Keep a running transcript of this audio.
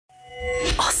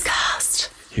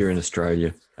here in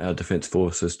Australia, our Defence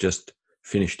Force has just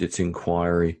finished its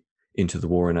inquiry into the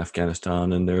war in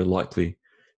Afghanistan, and there are likely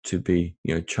to be,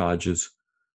 charges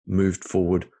moved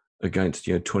forward against,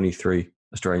 23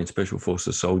 Australian Special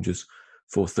Forces soldiers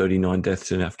for 39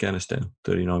 deaths in Afghanistan,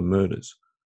 39 murders.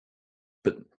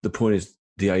 But the point is,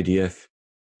 the ADF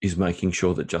is making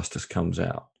sure that justice comes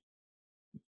out.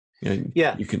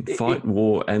 You can fight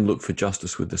war and look for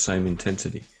justice with the same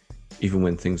intensity, even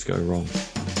when things go wrong.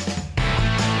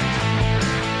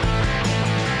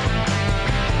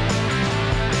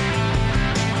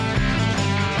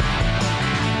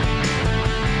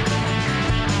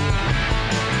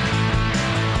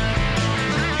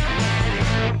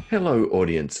 Hello,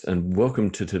 audience, and welcome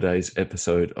to today's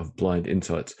episode of Blind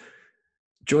Insights.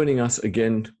 Joining us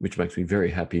again, which makes me very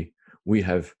happy, we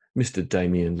have Mr.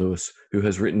 Damien Lewis, who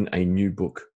has written a new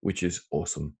book, which is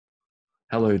awesome.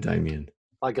 Hello, Damien.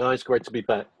 Hi, guys. Great to be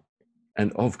back.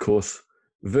 And of course,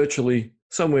 virtually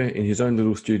somewhere in his own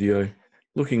little studio,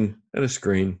 looking at a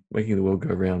screen, making the world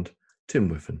go round, Tim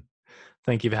Whiffen.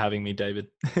 Thank you for having me, David.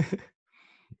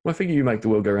 Well, I figure you make the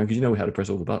world go round because you know how to press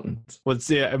all the buttons. Well,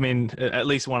 at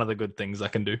least one of the good things I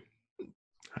can do.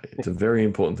 It's a very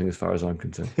important thing as far as I'm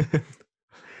concerned.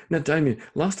 Now, Damien,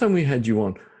 last time we had you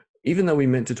on, even though we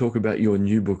meant to talk about your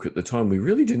new book at the time, we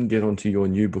really didn't get onto your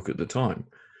new book at the time.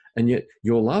 And yet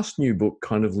your last new book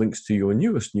kind of links to your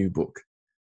newest new book.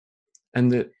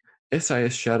 And the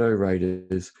SAS Shadow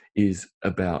Raiders is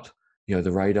about,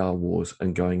 the radar wars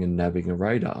and going and nabbing a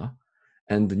radar.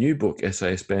 And the new book,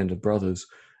 SAS Band of Brothers,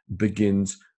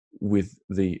 begins with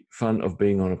the fun of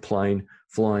being on a plane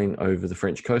flying over the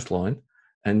French coastline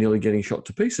and nearly getting shot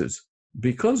to pieces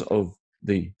because of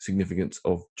the significance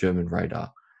of German radar.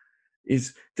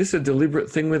 Is this a deliberate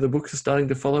thing where the books are starting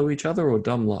to follow each other, or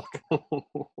dumb luck? I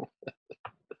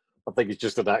think it's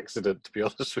just an accident, to be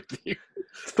honest with you.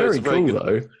 It's very cool,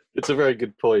 though. It's a very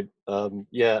good point.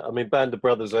 Band of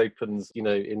Brothers opens, in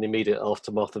the immediate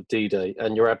aftermath of D-Day,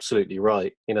 and you're absolutely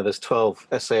right. There's 12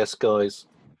 SAS guys,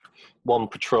 one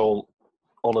patrol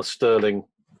on a Sterling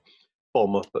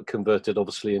bomber, but converted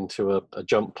obviously into a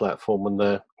jump platform, and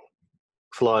they're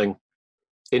flying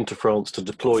into France to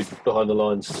deploy behind the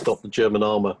lines to stop the German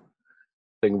armour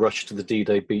being rushed to the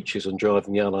D-Day beaches and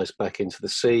driving the Allies back into the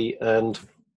sea. And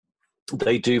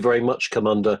they do very much come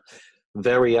under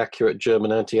very accurate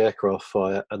German anti-aircraft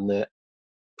fire, and they're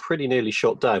pretty nearly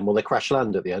shot down. Well, they crash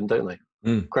land at the end, don't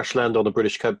they? Crash land on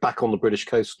the back on the British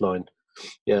coastline.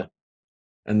 Yeah.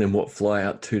 And then fly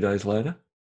out 2 days later?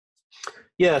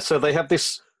 Yeah, so they have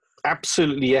this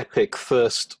absolutely epic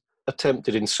first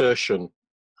attempted insertion,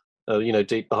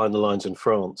 deep behind the lines in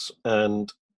France.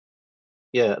 And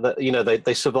yeah,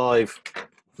 they survive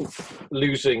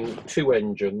losing 2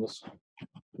 engines,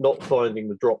 not finding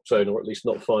the drop zone, or at least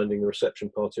not finding the reception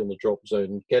party on the drop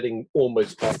zone, getting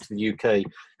almost back to the UK,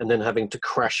 and then having to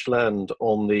crash land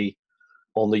on the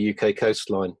UK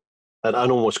coastline and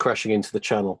almost crashing into the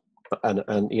Channel. And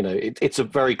it's a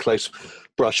very close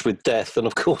brush with death. And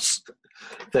of course,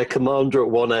 their commander at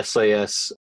 1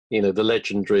 SAS, the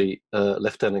legendary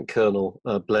Lieutenant Colonel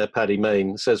Blair Paddy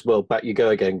Mayne, says, well, back you go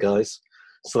again, guys.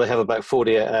 So they have about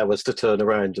 48 hours to turn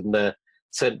around, and they're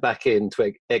sent back in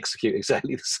to execute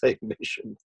exactly the same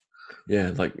mission.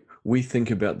 Yeah, we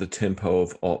think about the tempo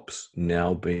of ops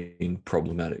now being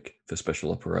problematic for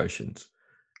special operations.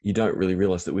 You don't really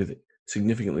realize that with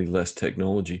significantly less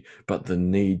technology, but the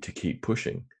need to keep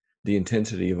pushing, the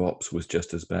intensity of ops was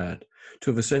just as bad.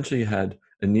 To have essentially had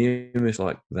a near miss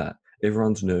like that,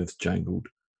 everyone's nerves jangled,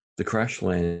 the crash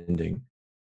landing,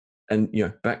 and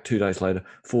back 2 days later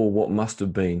for what must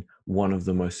have been one of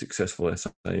the most successful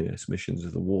SAS missions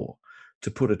of the war,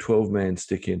 to put a 12-man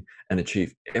stick in and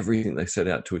achieve everything they set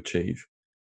out to achieve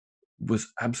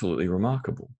was absolutely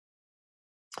remarkable.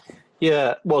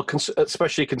 Yeah, well,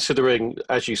 especially considering,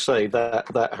 as you say,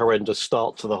 that horrendous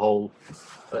start to the whole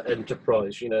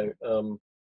enterprise. The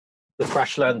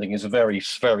crash landing is a very,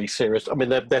 very serious. I mean,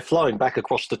 they're flying back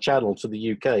across the Channel to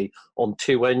the UK on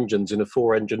 2 engines in a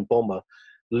 4-engine bomber,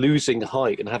 losing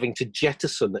height and having to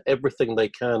jettison everything they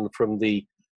can from the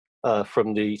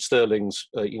Sterling's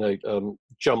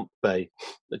jump bay,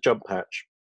 the jump hatch,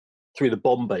 through the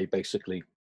bomb bay, basically,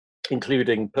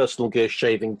 including personal gear,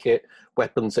 shaving kit,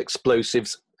 weapons,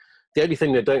 explosives. The only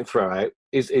thing they don't throw out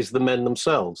is the men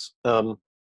themselves.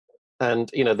 And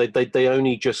they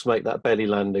only just make that belly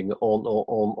landing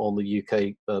on the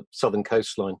UK southern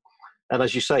coastline, and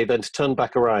as you say, then to turn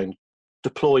back around,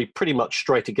 deploy pretty much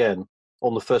straight again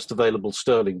on the first available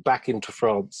Sterling back into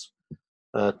France,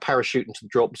 parachute into the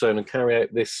drop zone, and carry out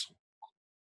this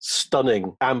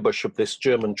stunning ambush of this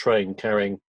German train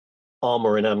carrying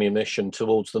armour and ammunition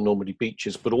towards the Normandy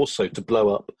beaches, but also to blow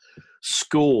up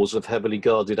scores of heavily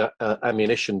guarded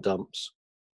ammunition dumps,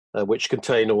 which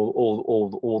contain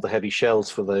all the heavy shells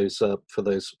for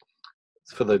the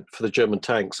German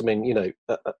tanks. I mean, you know,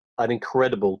 an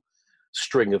incredible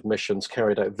string of missions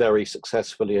carried out very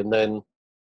successfully, and then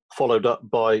followed up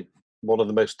by one of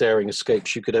the most daring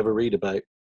escapes you could ever read about.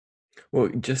 Well,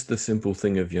 just the simple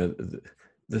thing of, you know,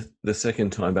 the second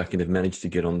time back and have managed to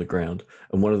get on the ground,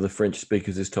 and one of the French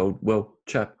speakers is told, "Well,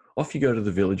 chap, off you go to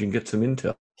the village and get some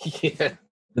intel." Yeah,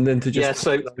 And then to just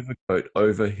put an overcoat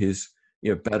over his,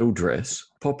 you know, battle dress,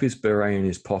 pop his beret in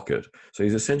his pocket. So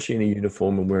he's essentially in a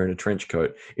uniform and wearing a trench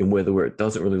coat in weather where it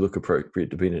doesn't really look appropriate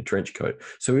to be in a trench coat.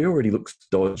 So he already looks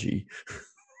dodgy.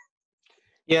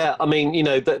 Yeah, I mean, you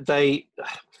know, that they,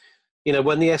 you know,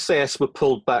 when the SAS were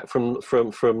pulled back from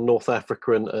North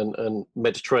Africa and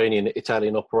Mediterranean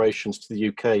Italian operations to the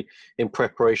UK in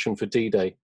preparation for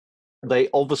D-Day, they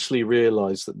obviously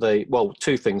realised that well,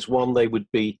 two things. One, they would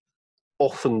be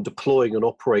often deploying and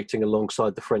operating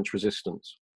alongside the French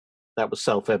resistance. That was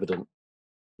self-evident.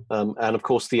 And of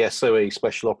course, the SOE,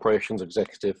 Special Operations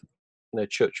Executive, you know,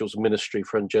 Churchill's Ministry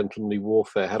for Ungentlemanly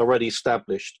Warfare, had already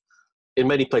established, in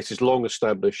many places long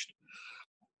established,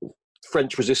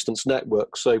 French resistance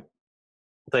network. So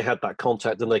they had that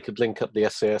contact, and they could link up the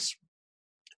SAS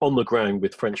on the ground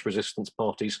with French resistance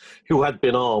parties who had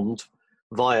been armed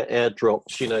via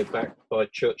airdrops, you know, backed by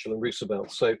Churchill and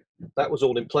Roosevelt. So that was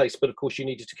all in place. But of course, you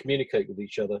needed to communicate with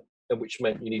each other, and which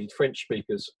meant you needed French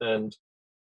speakers. And,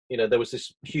 you know, there was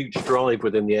this huge drive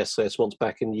within the SAS once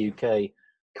back in the UK,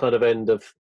 kind of end of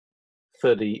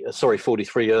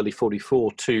 43, early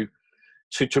 44, to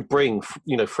bring,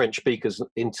 you know, French speakers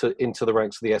into the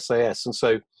ranks of the SAS. And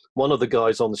so one of the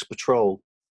guys on this patrol,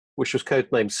 which was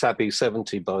codenamed Sabi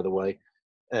 70, by the way,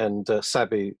 and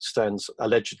Sabi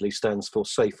allegedly stands for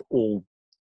Safe All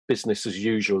Business as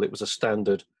Usual. It was a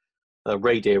standard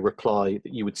radio reply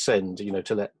that you would send, you know,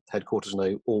 to let headquarters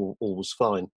know all was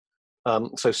fine.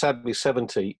 So Sabi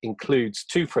 70 includes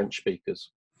two French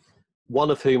speakers, one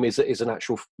of whom is an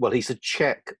actual, well, he's a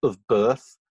Czech of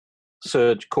birth,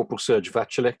 Corporal Serge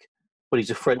Vaculik, but he's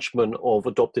a Frenchman of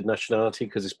adopted nationality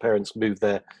because his parents moved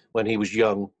there when he was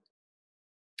young.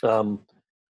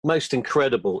 Most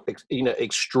incredible, you know,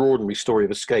 extraordinary story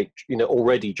of escape, you know,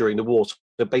 already during the war.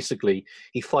 So basically,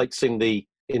 he fights in the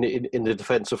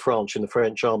defense of France in the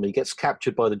French army. He gets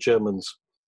captured by the Germans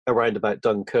around about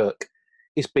Dunkirk.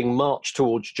 Is being marched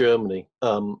towards Germany,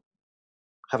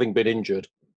 having been injured,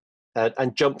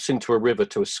 and jumps into a river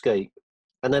to escape,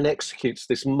 and then executes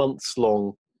this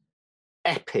months-long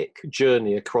epic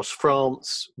journey across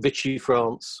France, Vichy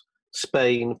France,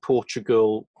 Spain,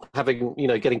 Portugal, having, you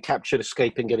know, getting captured,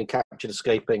 escaping, you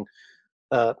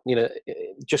know,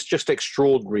 just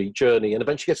extraordinary journey, and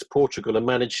eventually gets to Portugal and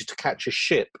manages to catch a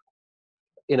ship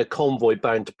in a convoy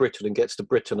bound to Britain, and gets to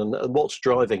Britain. And what's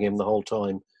driving him the whole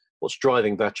time, what's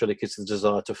driving Vaculik, is the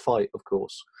desire to fight, of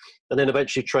course. And then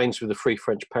eventually trains with the Free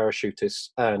French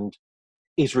Parachutists and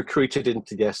is recruited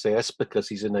into the SAS because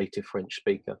he's a native French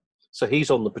speaker. So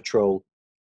he's on the patrol,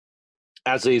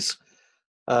 as is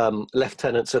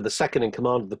Lieutenant, so the second in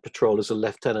command of the patrol is a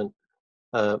Lieutenant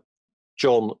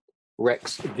John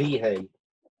Rex Vihey,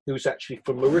 who's actually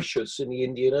from Mauritius in the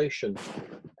Indian Ocean.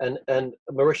 And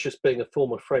Mauritius being a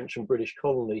former French and British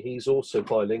colony, he's also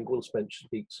bilingual,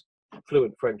 speaks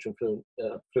fluent French and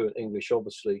fluent English,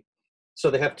 obviously. So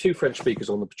they have two French speakers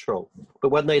on the patrol. But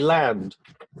when they land,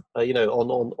 you know,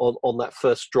 on that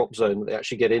first drop zone that they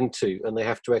actually get into, and they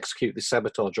have to execute this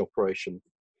sabotage operation,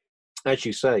 as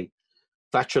you say,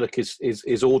 Vaculik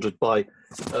is ordered by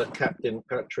Captain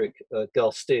Patrick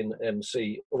Garstin,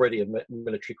 MC, already a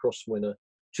military cross winner,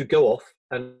 to go off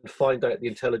and find out the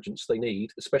intelligence they need,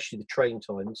 especially the train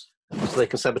times, so they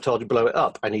can sabotage and blow it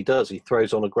up. And he does. He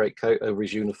throws on a greatcoat over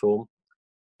his uniform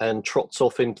and trots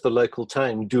off into the local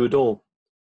town, Doudon.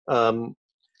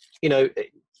 You know,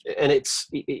 and it's,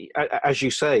 as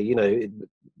you say, you know,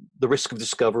 the risk of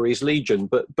discovery is legion,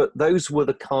 but those were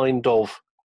the kind of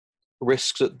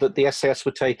risks that the SAS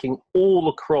were taking all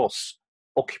across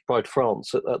occupied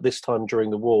France at this time during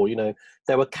the war. You know,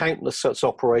 there were countless such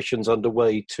operations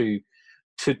underway to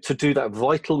do that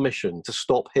vital mission to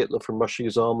stop Hitler from rushing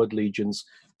his armoured legions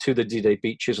to the D-Day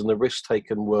beaches, and the risks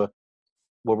taken were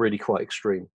really quite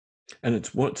extreme. And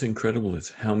what's incredible is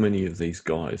how many of these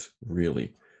guys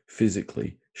really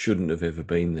physically shouldn't have ever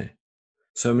been there.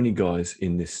 So many guys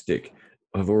in this stick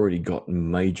have already gotten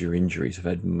major injuries, have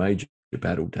had major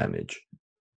battle damage,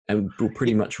 and were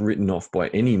pretty much written off by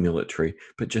any military,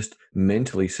 but just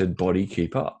mentally said, body,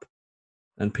 keep up.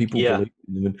 And people believed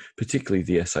in them, and particularly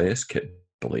the SAS kept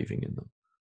believing in them.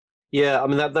 Yeah, I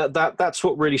mean that's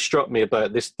what really struck me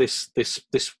about this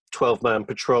 12-man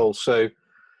patrol. So,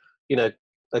 you know,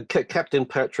 Captain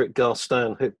Patrick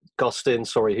Gastin,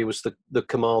 sorry, he was the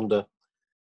commander.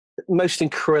 Most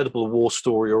incredible war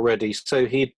story already. So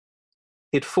he'd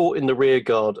fought in the rear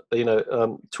guard,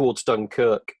 towards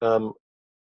Dunkirk,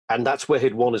 and that's where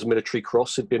he'd won his military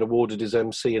cross. He'd been awarded his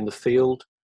MC in the field,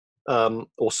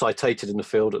 or citated in the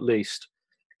field at least.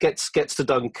 Gets to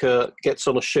Dunkirk, gets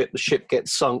on a ship. The ship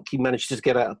gets sunk. He manages to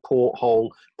get out a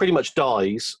porthole. Pretty much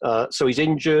dies. So he's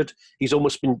injured. He's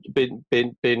almost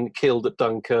been killed at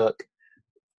Dunkirk.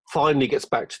 Finally gets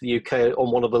back to the UK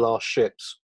on one of the last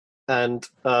ships, and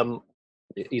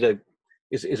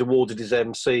is awarded his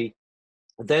MC.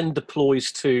 Then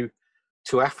deploys to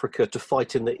Africa to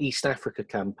fight in the East Africa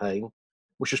campaign,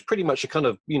 which was pretty much a kind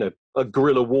of a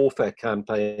guerrilla warfare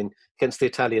campaign against the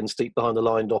Italians deep behind the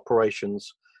line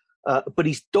operations. But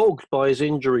he's dogged by his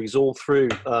injuries all through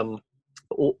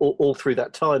that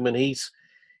time, and he's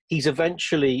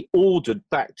eventually ordered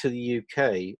back to the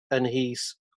UK, and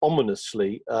he's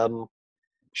ominously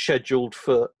scheduled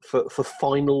for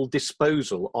final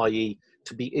disposal, i.e.,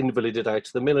 to be invalided out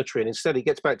of the military. And instead, he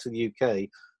gets back to the UK,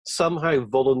 somehow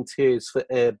volunteers for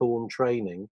airborne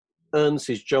training, earns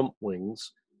his jump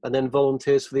wings, and then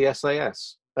volunteers for the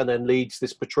SAS, and then leads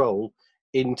this patrol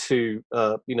into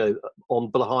on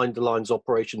behind the lines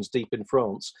operations deep in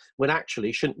France, when actually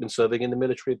he shouldn't have been serving in the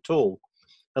military at all.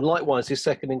 And likewise, his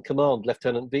second in command,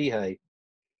 Lieutenant Vihey,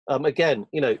 again,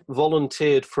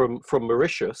 volunteered from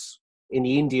Mauritius in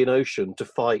the Indian Ocean to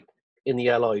fight in the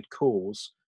Allied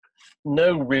cause.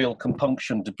 No real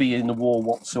compunction to be in the war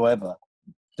whatsoever.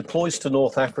 Deploys to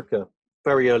North Africa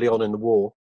very early on in the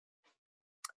war.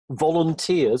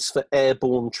 Volunteers for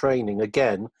airborne training,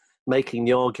 again, making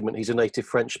the argument he's a native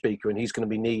French speaker and he's going to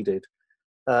be needed.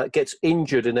 Gets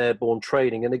injured in airborne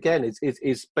training, and again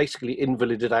is basically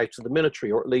invalided out of the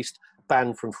military, or at least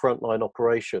banned from frontline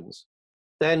operations.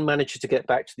 Then manages to get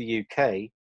back to the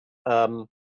UK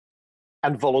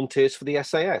and volunteers for the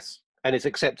SAS, and is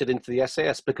accepted into the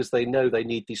SAS because they know they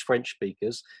need these French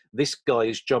speakers. This guy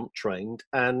is jump trained,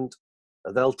 and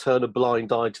they'll turn a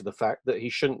blind eye to the fact that he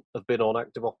shouldn't have been on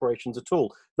active operations at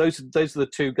all. Those are the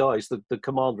two guys, the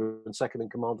commander and second in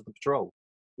command of the patrol.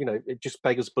 It just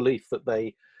beggars belief that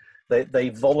they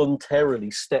voluntarily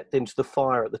stepped into the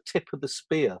fire at the tip of the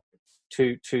spear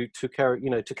to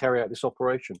carry out this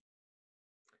operation.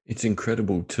 It's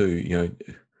incredible too.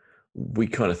 We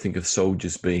kind of think of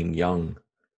soldiers being young,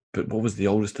 but what was the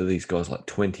oldest of these guys, like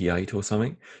 28 or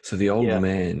something? So the old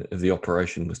man of the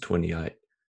operation was 28.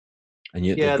 And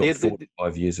yet they've got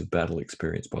 45 years of battle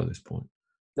experience by this point.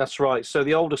 That's right. So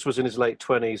the oldest was in his late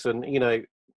 20s, and,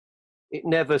 it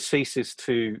never ceases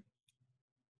to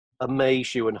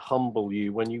amaze you and humble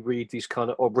you when you read these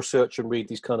or research and read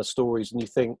these kind of stories, and you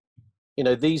think,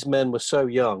 these men were so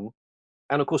young,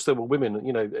 and of course there were women,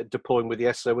 deploying with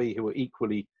the SOE who were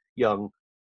equally young,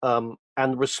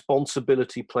 and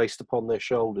responsibility placed upon their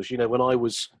shoulders. When I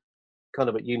was kind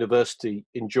of at university,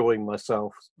 enjoying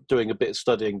myself, doing a bit of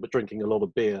studying, but drinking a lot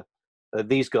of beer,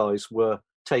 these guys were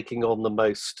taking on the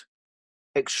most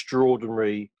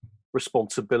extraordinary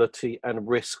responsibility and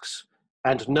risks,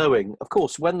 and knowing, of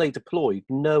course, when they deployed,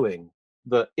 knowing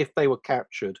that if they were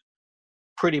captured,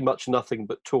 pretty much nothing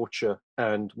but torture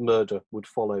and murder would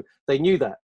follow. They knew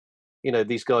that,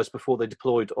 these guys, before they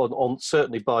deployed on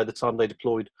certainly by the time they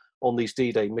deployed on these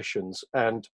D-Day missions,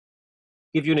 and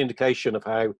give you an indication of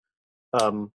how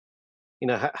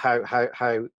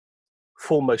how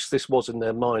foremost this was in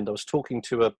their mind. I was talking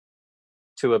to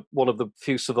one of the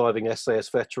few surviving SAS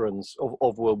veterans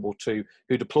of World War II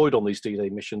who deployed on these D-Day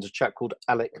missions, a chap called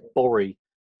Alec Borry,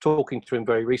 talking to him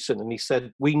very recently, and he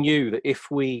said, we knew that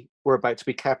if we were about to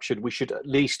be captured, we should at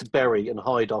least bury and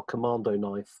hide our commando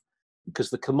knife, because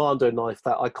the commando knife,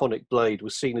 that iconic blade,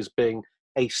 was seen as being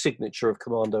a signature of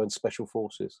commando and special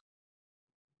forces.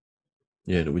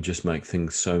 Yeah, it would just make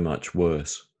things so much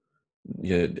worse.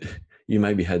 You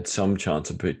maybe had some chance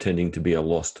of pretending to be a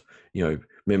lost,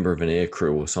 member of an air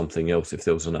crew or something else if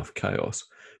there was enough chaos.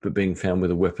 But being found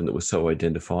with a weapon that was so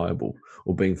identifiable,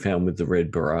 or being found with the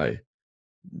red beret,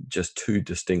 just too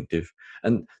distinctive.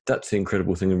 And that's the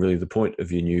incredible thing, and really the point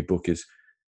of your new book is,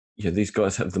 these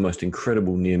guys have the most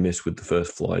incredible near miss with the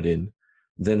first flight in,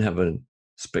 then have a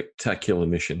spectacular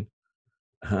mission,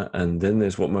 and then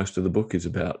there's what most of the book is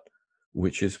about,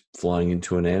 which is flying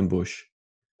into an ambush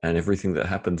and everything that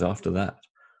happens after that.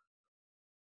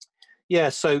 Yeah,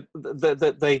 so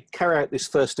they carry out this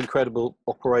first incredible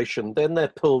operation. Then they're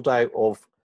pulled out of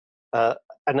a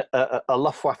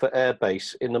Luftwaffe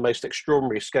airbase in the most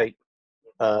extraordinary escape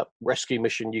rescue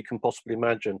mission you can possibly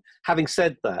imagine. Having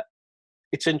said that,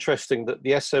 it's interesting that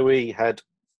the SOE had,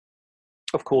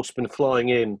 of course, been flying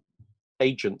in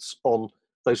agents on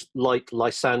those light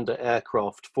Lysander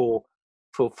aircraft for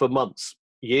months,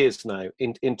 years now,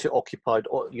 into occupied,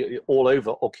 all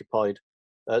over occupied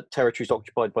territories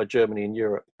occupied by Germany and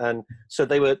Europe. And so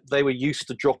they were used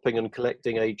to dropping and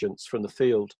collecting agents from the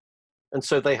field. And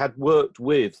so they had worked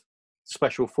with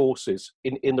special forces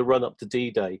in the run up to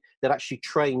D-Day. They'd actually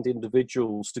trained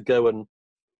individuals to go and,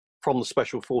 from the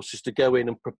special forces, to go in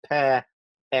and prepare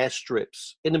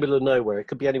airstrips in the middle of nowhere. It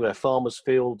could be anywhere, farmer's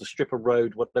field, a strip of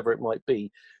road, whatever it might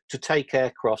be, to take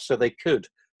aircraft so they could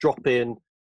drop in,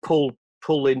 pull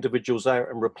individuals out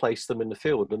and replace them in the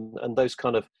field. And those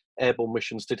kind of airborne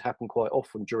missions did happen quite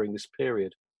often during this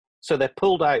period. So they're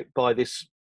pulled out by this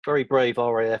very brave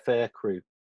RAF aircrew.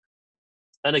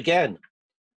 And again,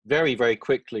 very, very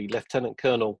quickly, Lieutenant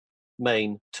Colonel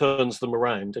Mayne turns them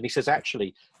around and he says,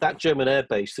 actually, that German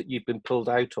airbase that you've been pulled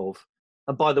out of,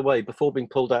 and by the way, before being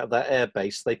pulled out of that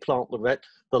airbase, they plant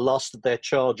the last of their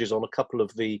charges on a couple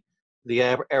of the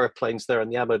aeroplanes there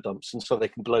and the ammo dumps, and so they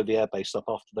can blow the airbase up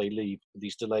after they leave with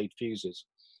these delayed fuses.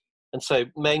 And so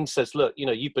Mayne says, look,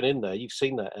 you've been in there, you've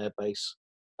seen that airbase.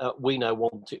 We now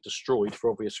want it destroyed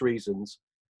for obvious reasons.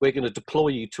 We're going to deploy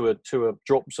you to a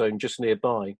drop zone just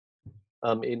nearby,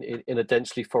 in a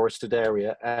densely forested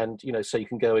area, and so you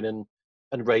can go in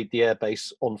and raid the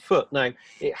airbase on foot. Now,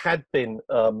 it had been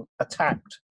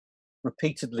attacked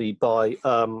repeatedly by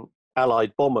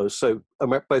Allied bombers, so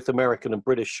both American and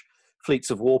British fleets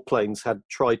of warplanes had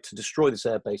tried to destroy this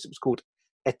airbase. It was called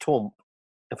Etampes.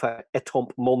 In fact,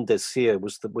 Etampes Montdésir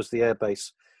was the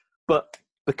airbase. But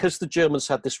because the Germans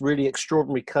had this really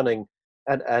extraordinary cunning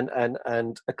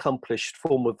and accomplished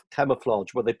form of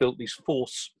camouflage, where they built these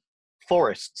false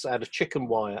forests out of chicken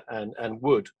wire and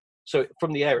wood. So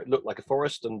from the air, it looked like a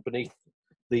forest, and beneath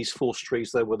these false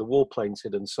trees, there were the warplanes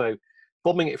hidden. So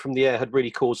bombing it from the air had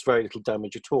really caused very little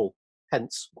damage at all.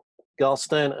 Hence,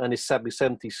 Garstein and his Sably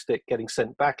 70 stick getting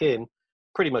sent back in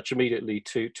pretty much immediately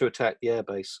to attack the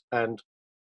airbase. And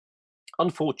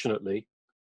unfortunately,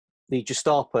 the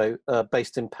Gestapo,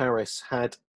 based in Paris,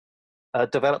 had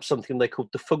developed something they called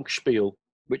the Funkspiel,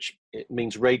 which it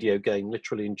means radio game,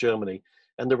 literally in Germany.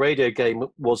 And the radio game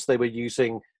was they were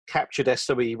using captured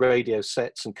SOE radio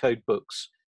sets and code books,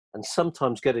 and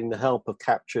sometimes getting the help of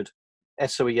captured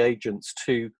SOE agents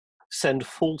to send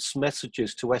false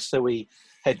messages to SOE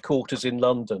headquarters in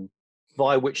London,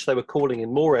 via which they were calling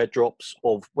in more airdrops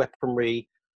of weaponry,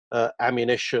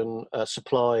 ammunition,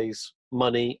 supplies,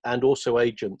 money, and also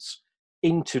agents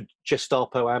into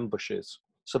Gestapo ambushes.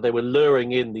 So they were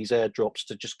luring in these airdrops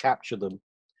to just capture them.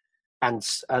 And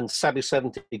Sably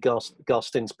 70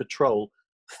 Garstein's patrol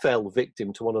fell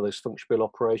victim to one of those Funkspiel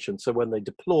operations. So when they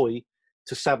deploy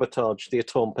to sabotage the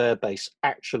Etampes airbase,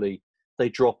 actually they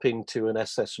drop into an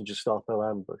SS and Gestapo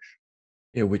ambush.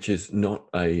 Yeah, which is not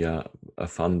a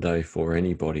fun day for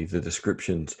anybody. The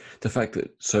descriptions, the fact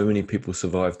that so many people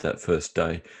survived that first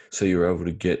day, so you were able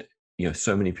to get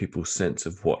so many people's sense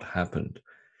of what happened,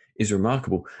 is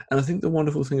remarkable. And I think the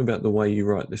wonderful thing about the way you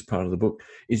write this part of the book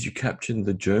is you captured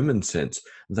the German sense.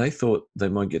 They thought they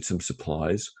might get some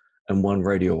supplies and one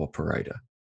radio operator,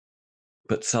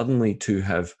 but suddenly to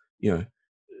have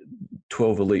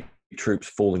 12 elite troops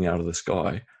falling out of the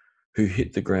sky who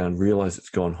hit the ground, realize it's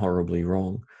gone horribly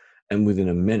wrong, and within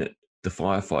a minute the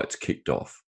firefights kicked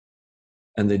off,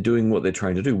 and they're doing what they're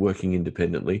trying to do, working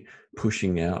independently,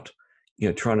 pushing out,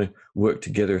 trying to work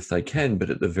together if they can, but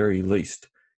at the very least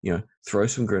throw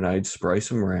some grenades, spray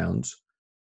some rounds,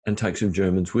 and take some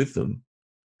Germans with them.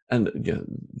 And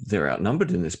they're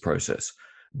outnumbered in this process.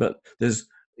 But there's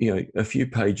a few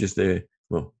pages there,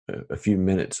 well, a few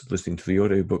minutes listening to the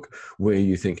audiobook where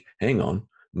you think, hang on,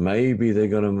 maybe they're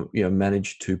going to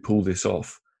manage to pull this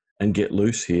off and get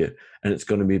loose here, and it's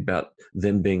going to be about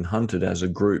them being hunted as a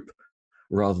group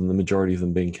rather than the majority of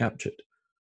them being captured.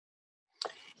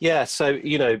 Yeah, so,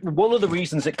 one of the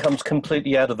reasons it comes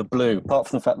completely out of the blue, apart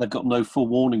from the fact they've got no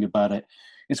forewarning about it,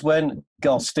 is when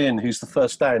Garstein, who's the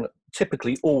first down,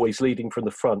 typically always leading from the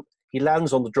front, he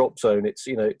lands on the drop zone. It's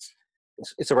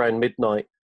around midnight,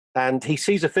 and he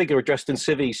sees a figure dressed in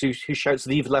civvies who shouts,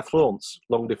 "Vive la France,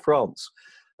 Longue de France."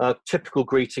 Typical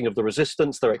greeting of the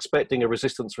resistance. They're expecting a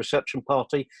resistance reception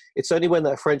party. It's only when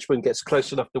that Frenchman gets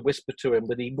close enough to whisper to him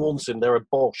that he warns him there are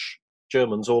Boche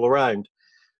Germans all around.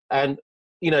 And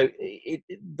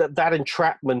that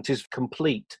entrapment is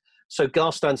complete. So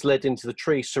Garstein's led into the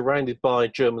tree, surrounded by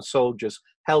German soldiers,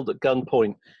 held at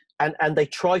gunpoint, and they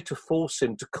try to force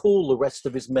him to call the rest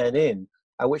of his men in,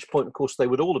 at which point, of course, they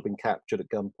would all have been captured at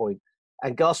gunpoint.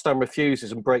 And Garstein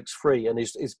refuses and breaks free and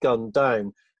is gunned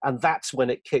down. And that's when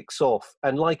it kicks off.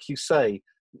 And like you say,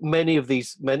 many of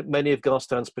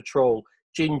Garstan's patrol,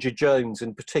 Ginger Jones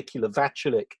in particular,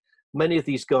 Vachilik, many of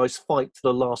these guys fight to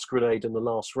the last grenade in the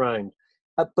last round.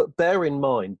 But bear in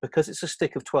mind, because it's a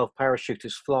stick of 12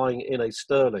 parachuters flying in a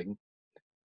Sterling,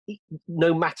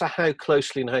 no matter how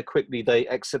closely and how quickly they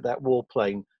exit that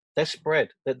warplane, they're spread.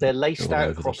 They're laced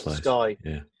out across the sky.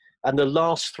 Yeah. And the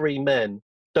last three men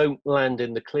don't land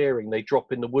in the clearing. They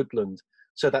drop in the woodland.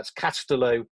 So that's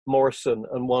Castello, Morrison,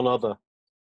 and one other.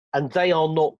 And they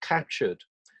are not captured.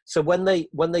 So when they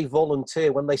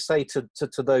volunteer, when they say to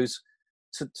those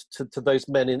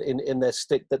men in their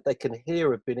stick that they can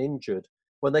hear have been injured,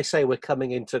 when they say we're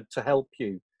coming in to help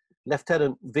you,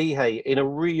 Lieutenant Vihey, in a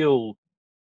real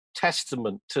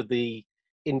testament to the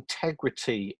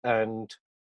integrity and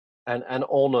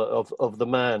honor of the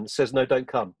man, says, no, don't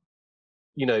come.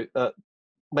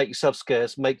 Make yourself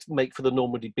scarce, make for the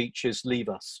Normandy beaches, leave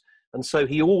us. And so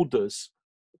he orders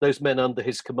those men under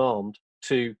his command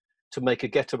to make a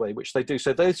getaway, which they do.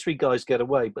 So those three guys get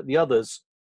away, but the others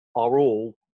are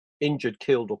all injured,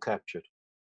 killed, or captured.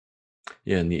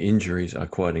 Yeah, and the injuries are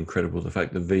quite incredible. The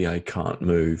fact that VA can't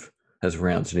move, has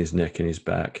rounds in his neck and his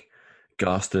back.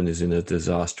 Garstin is in a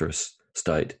disastrous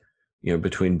state,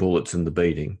 between bullets and the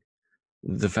beating.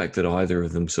 The fact that either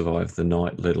of them survived the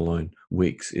night, let alone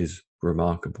weeks, is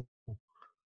remarkable.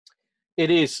 It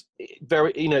is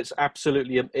very, it's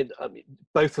absolutely,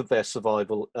 both of their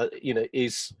survival,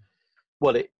 is,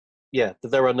 well,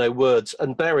 there are no words.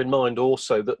 And bear in mind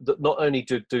also that not only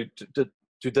do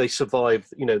they survive,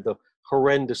 the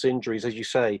horrendous injuries, as you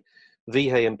say,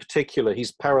 Vihey in particular,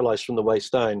 he's paralyzed from the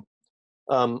waist down,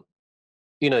 but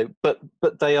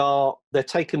they're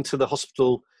taken to the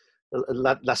hospital,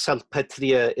 La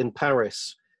Salpêtrière in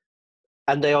Paris,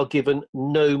 and they are given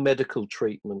no medical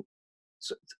treatment.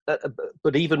 So,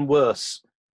 but even worse,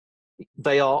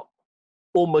 they are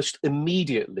almost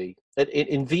immediately,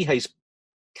 in Vihey's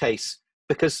case,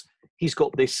 because he's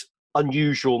got this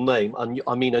unusual name,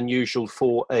 unusual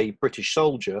for a British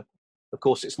soldier. Of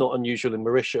course, it's not unusual in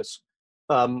Mauritius.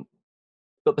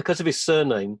 But because of his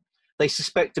surname, they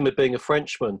suspect him of being a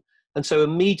Frenchman. And so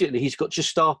immediately he's got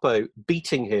Gestapo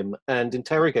beating him and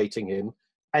interrogating him.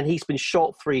 And he's been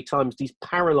shot 3 times. He's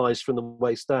paralyzed from the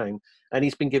waist down, and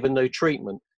he's been given no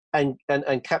treatment. And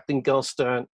Captain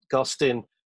Garstin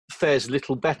fares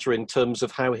little better in terms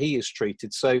of how he is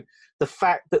treated. So the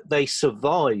fact that they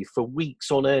survive for weeks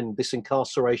on end, this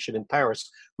incarceration in Paris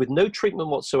with no treatment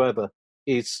whatsoever,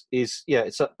 is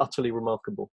it's utterly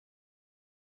remarkable.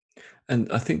 And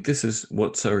I think this is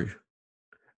what's so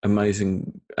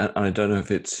amazing. And I don't know if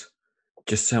it's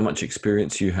just how much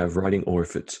experience you have writing or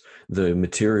if it's the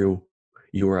material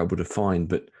you were able to find,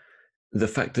 but the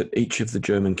fact that each of the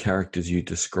German characters you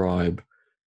describe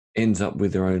ends up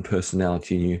with their own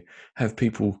personality, and you have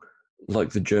people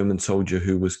like the German soldier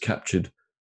who was captured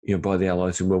by the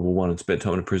Allies in World War I and spent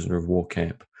time in a prisoner of war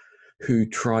camp, who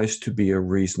tries to be a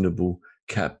reasonable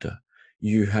captor.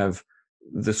 You have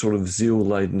the sort of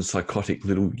zeal-laden, psychotic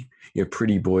little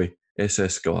pretty boy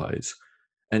SS guys,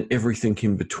 and everything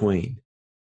in between.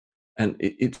 And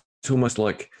it's almost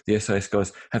like the SAS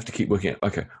guys have to keep working out,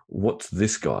 okay, what's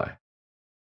this guy?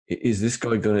 Is this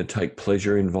guy going to take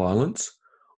pleasure in violence,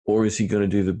 or is he going to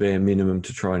do the bare minimum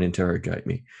to try and interrogate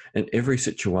me? And every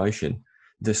situation,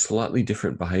 there's slightly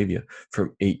different behavior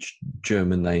from each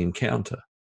German they encounter.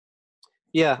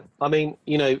 Yeah,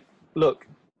 look,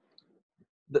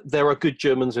 there are good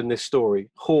Germans in this story.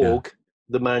 Horg,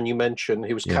 the man you mentioned,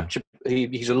 he was captured.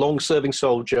 He's a long-serving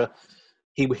soldier.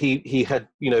 He had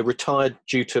retired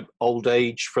due to old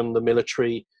age from the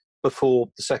military before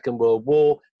the Second World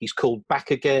War. He's called back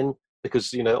again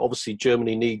because obviously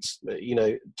Germany needs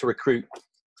to recruit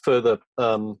further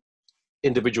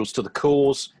individuals to the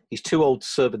cause. He's too old to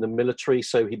serve in the military,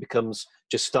 so he becomes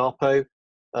Gestapo.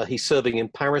 He's serving in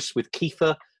Paris with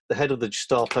Kiefer, the head of the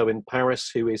Gestapo in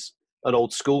Paris, who is an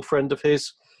old school friend of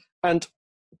his. And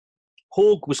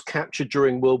Horg was captured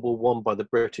during World War I by the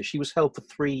British. He was held for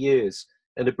 3 years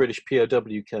in a British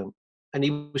POW camp, and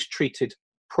he was treated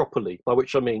properly, by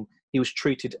which I mean he was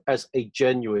treated as a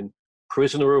genuine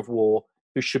prisoner of war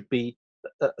who should be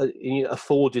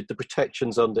afforded the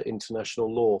protections under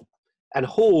international law. And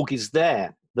Horg is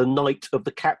there the night of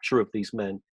the capture of these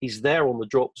men. He's there on the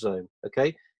drop zone,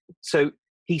 okay? So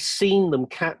he's seen them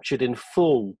captured in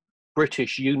full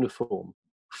British uniform.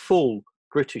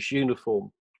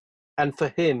 And for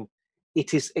him,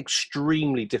 it is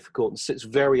extremely difficult and sits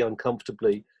very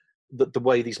uncomfortably the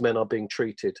way these men are being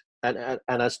treated. And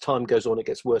as time goes on, it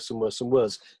gets worse and worse and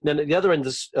worse. And then at the other end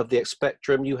of the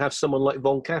spectrum, you have someone like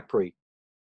von Capri,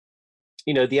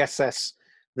 the SS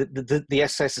the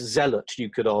SS zealot, you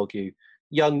could argue.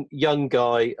 Young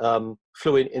guy,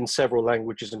 fluent in several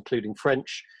languages, including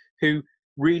French, who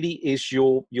really is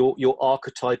your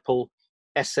archetypal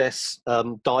SS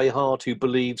diehard who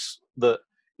believes that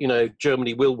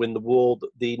Germany will win the war,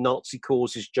 that the Nazi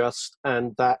cause is just,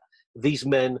 and that these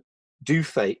men do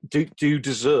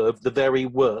deserve the very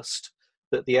worst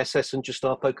that the SS and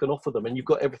Gestapo can offer them. And you've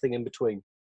got everything in between.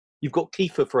 You've got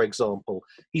Kiefer, for example.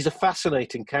 He's a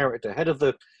fascinating character, head of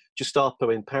the Gestapo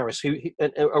in Paris, who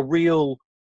a real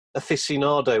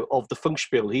aficionado of the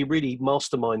Funkspiel. He really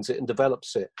masterminds it and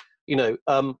develops it,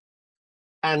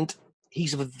 and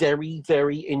he's a very,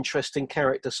 very interesting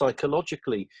character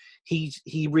psychologically.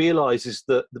 He realizes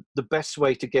that the best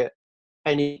way to get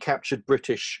any captured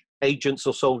British agents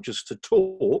or soldiers to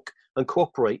talk and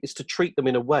cooperate is to treat them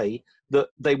in a way that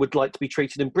they would like to be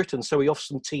treated in Britain. So he offers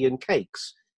them tea and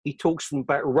cakes. He talks to them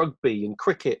about rugby and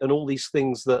cricket and all these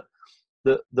things that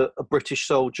a British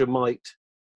soldier might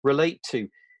relate to.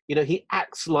 He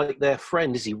acts like their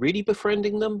friend. Is he really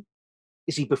befriending them?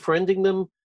 Is he befriending them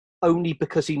only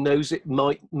because he knows it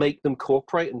might make them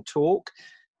cooperate and talk?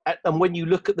 And when you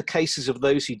look at the cases of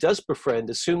those he does befriend,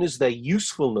 as soon as their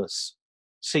usefulness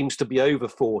seems to be over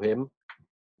for him,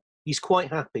 he's quite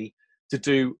happy to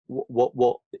do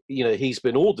what he's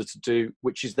been ordered to do,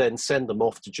 which is then send them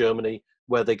off to Germany,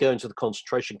 where they go into the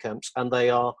concentration camps and they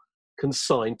are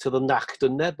consigned to the Nacht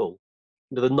und Nebel,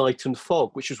 the night and fog,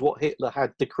 which is what Hitler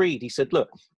had decreed. He said, look,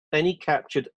 any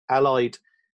captured Allied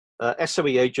SOE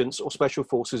agents or special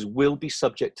forces will be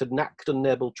subject to Nacht und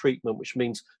Nebel treatment, which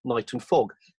means night and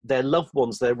fog. Their loved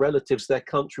ones, their relatives, their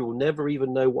country will never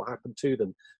even know what happened to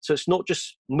them. So it's not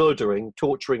just murdering,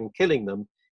 torturing, and killing them.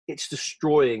 It's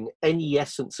destroying any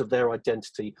essence of their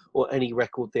identity or any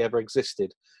record they ever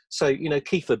existed. So,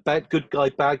 Kiefer, good guy,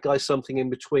 bad guy, something in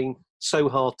between, so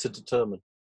hard to determine.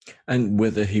 And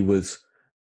whether he was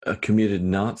a committed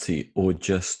Nazi or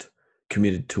just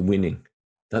committed to winning,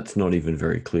 that's not even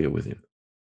very clear with him.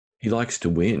 He likes to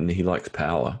win. He likes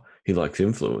power. He likes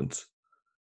influence.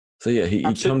 So, yeah, he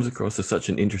comes across as such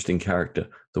an interesting character,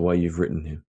 the way you've written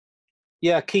him.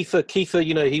 Yeah,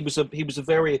 Kiefer, he was a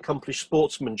very accomplished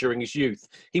sportsman during his youth.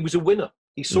 He was a winner.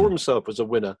 He saw himself as a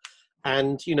winner.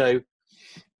 And,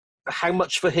 how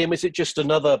much for him is it just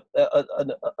another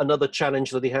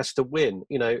challenge that he has to win?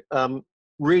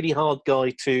 Really hard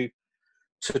guy to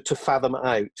fathom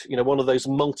out. One of those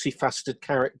multifaceted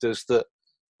characters that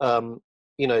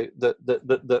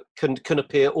that can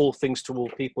appear all things to all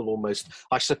people almost.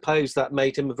 I suppose that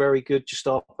made him a very good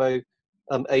Gestapo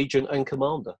agent and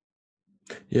commander.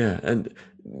 Yeah, and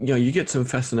you get some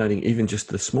fascinating, even just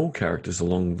the small characters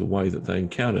along the way that they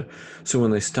encounter. So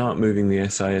when they start moving the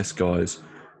SAS guys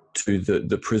to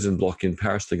the prison block in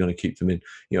Paris, they're going to keep them in,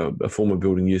 a former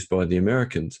building used by the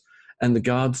Americans. And the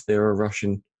guards there are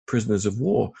Russian prisoners of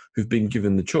war who've been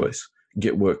given the choice,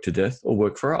 get worked to death or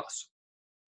work for us.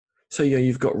 So,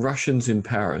 you've got Russians in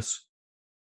Paris,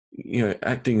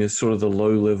 acting as sort of the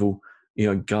low-level,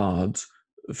 guards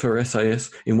for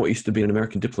SAS in what used to be an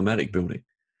American diplomatic building.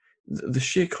 The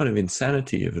sheer kind of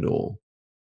insanity of it all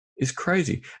is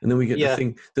crazy. And then we get the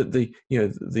thing that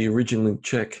the original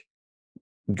Czech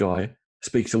guy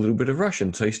speaks a little bit of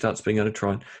Russian, so he starts being able to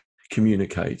try and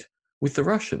communicate with the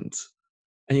Russians.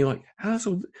 And you're like, how's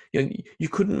all? You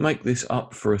couldn't make this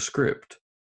up for a script,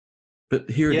 but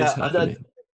here it is happening.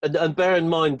 And bear in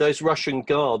mind, those Russian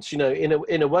guards,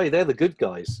 in a way, they're the good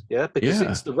guys, because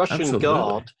it's the Russian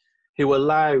guard who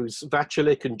allows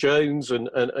Vachilik and Jones and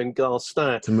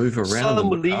Garstein to move around and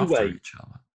look after each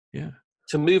other. Yeah,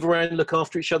 to move around, look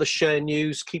after each other, share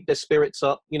news, keep their spirits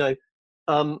up.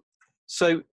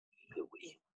 So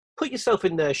put yourself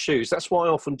in their shoes. That's what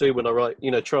I often do when I write,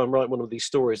 try and write one of these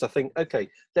stories. I think, okay,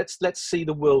 let's see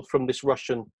the world from this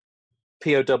Russian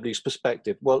POW's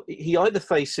perspective. Well, he either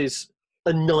faces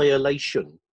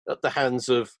annihilation at the hands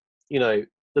of,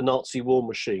 the Nazi war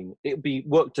machine. It'd be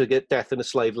work to get death in a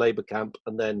slave labor camp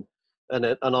and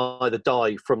either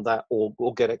die from that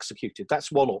or get executed.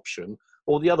 That's one option.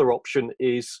 Or the other option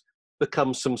is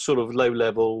become some sort of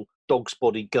low-level dog's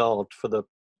body guard for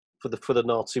the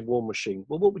Nazi war machine.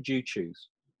 Well, what would you choose?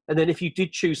 And then if you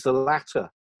did choose the latter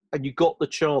and you got the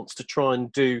chance to try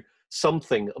and do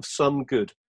something of some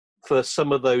good for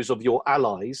some of those of your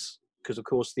allies, because of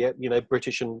course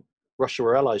British and Russia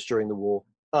were allies during the war,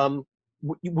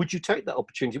 would you take that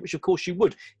opportunity? Which of course you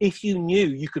would, if you knew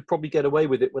you could probably get away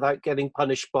with it without getting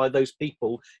punished by those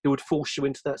people who would force you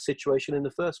into that situation in the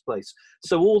first place.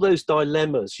 So all those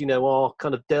dilemmas, are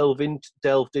kind of delved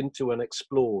into and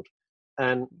explored,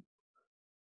 and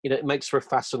it makes for a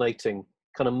fascinating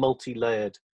kind of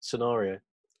multi-layered scenario.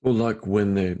 Well, like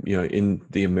when they're, in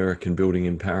the American building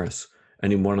in Paris,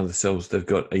 and in one of the cells, they've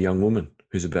got a young woman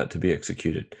who's about to be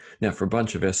executed. Now, for a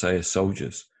bunch of SAS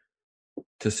soldiers,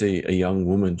 to see a young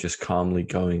woman just calmly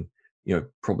going,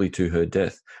 probably to her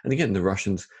death. And again, the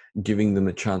Russians giving them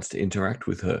a chance to interact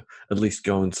with her, at least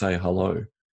go and say hello,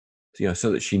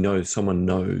 so that she knows, someone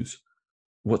knows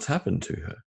what's happened to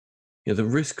her. The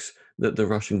risks that the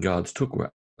Russian guards took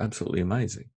were absolutely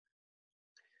amazing.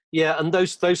 Yeah, and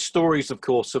those stories, of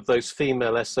course, of those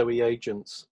female SOE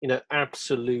agents,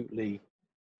 absolutely.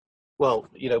 Well,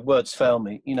 words fail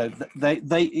me.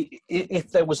 They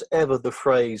if there was ever the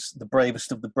phrase "the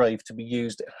bravest of the brave" to be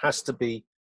used, it has to be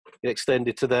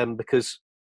extended to them, because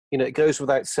it goes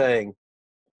without saying,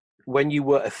 when you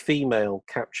were a female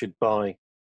captured by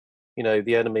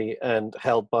the enemy and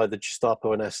held by the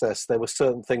Gestapo and SS, there were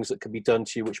certain things that could be done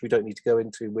to you, which we don't need to go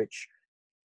into, which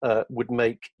would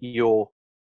make your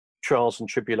trials and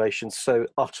tribulations so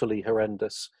utterly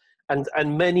horrendous.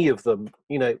 And many of them,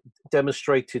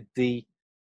 demonstrated the,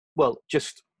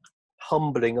 just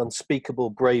humbling,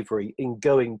 unspeakable bravery in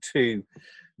going to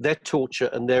their torture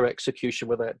and their execution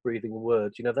without breathing a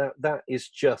word. That is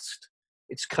just,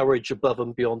 it's courage above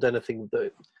and beyond anything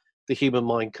that the human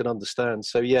mind can understand.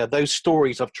 So yeah, those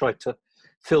stories, I've tried to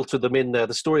filter them in there.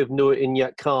 The story of Nur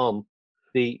Inyat Khan,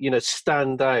 the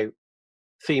standout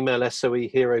female SOE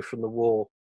hero from the war.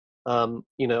 I've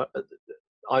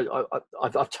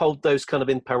told those kind of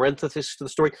in parenthesis to the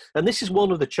story, and this is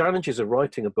one of the challenges of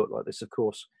writing a book like this. Of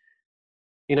course,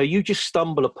 you just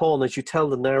stumble upon, as you tell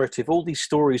the narrative, all these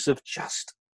stories of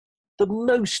just the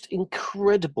most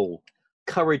incredible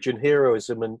courage and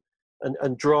heroism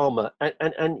and drama,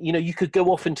 and you could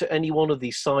go off into any one of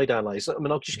these side allies. I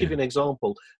mean, I'll just give you an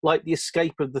example, like the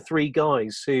escape of the three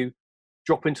guys who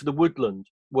drop into the woodland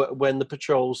when the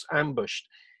patrol's ambushed.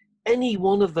 Any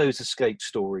one of those escape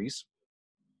stories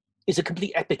is a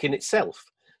complete epic in itself.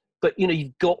 But,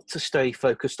 you've got to stay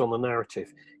focused on the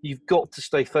narrative. You've got to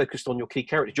stay focused on your key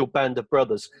characters, your band of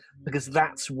brothers, because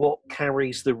that's what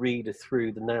carries the reader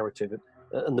through the narrative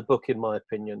and the book, in my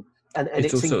opinion. And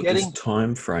it's also this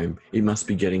time frame, it must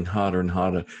be getting harder and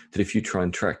harder, that if you try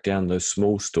and track down those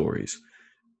small stories,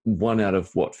 1 out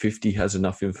of 50 has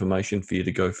enough information for you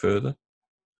to go further,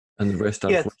 and the rest,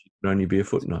 unfortunately, can only be a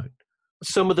footnote.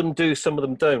 Some of them do, some of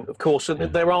them don't, of course.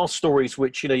 And there are stories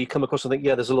which, you come across and think,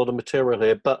 there's a lot of material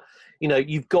here. But,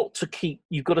 you've got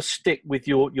to stick with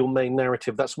your main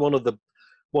narrative. That's one of the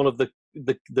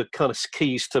kind of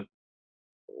keys to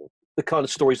the kind of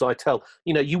stories I tell.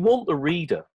 You want the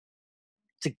reader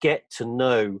to get to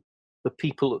know the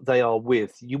people that they are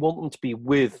with. You want them to be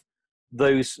with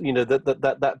those,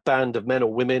 that band of men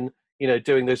or women,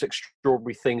 doing those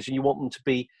extraordinary things. And you want them to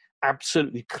be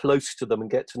absolutely close to them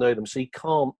and get to know them. So you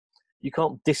can't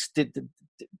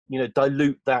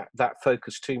dilute that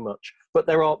focus too much. But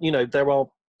there are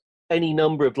any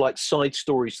number of side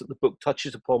stories that the book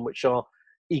touches upon which are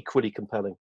equally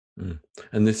compelling.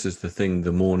 And this is the thing: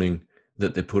 the morning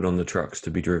that they're put on the trucks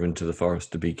to be driven to the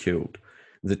forest to be killed,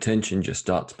 the tension just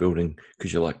starts building,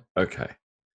 because you're like, okay,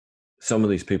 some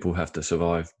of these people have to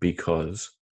survive,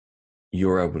 because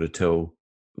you're able to tell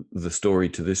the story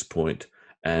to this point,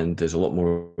 and there's a lot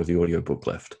more of the audiobook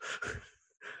left.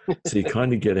 So you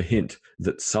kind of get a hint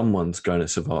that someone's going to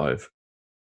survive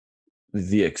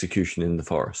the execution in the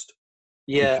forest.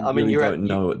 Yeah, I mean, you don't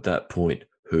know at that point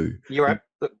who.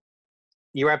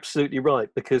 You're absolutely right,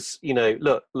 because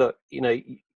look,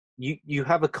 you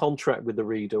have a contract with the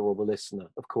reader or the listener,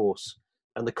 of course,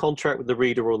 and the contract with the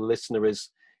reader or the listener is,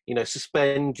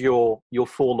 suspend your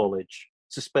foreknowledge,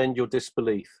 suspend your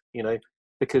disbelief,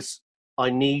 because I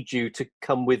need you to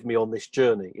come with me on this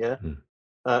journey. Yeah.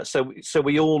 So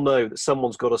we all know that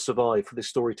someone's got to survive for this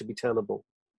story to be tellable.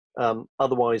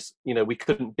 Otherwise, we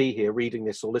couldn't be here reading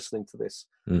this or listening to this.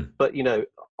 But,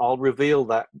 I'll reveal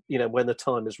that, when the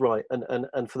time is right.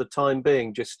 And for the time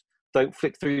being, just don't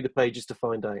flick through the pages to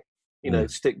find out,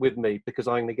 stick with me, because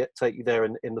I'm going to take you there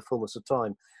in the fullness of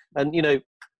time. And,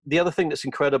 the other thing that's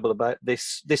incredible about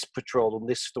this patrol and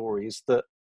this story is that,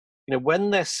 when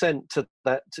they're sent to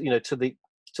that,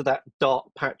 to that dark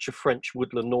patch of French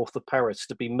woodland north of Paris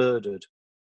to be murdered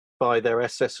by their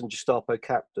SS and Gestapo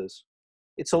captors,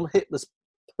 it's on Hitler's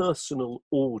personal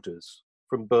orders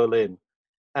from Berlin.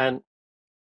 And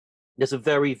there's a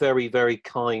very, very, very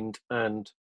kind and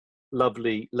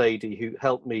lovely lady who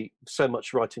helped me so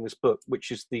much writing this book,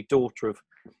 which is the daughter of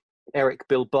Eric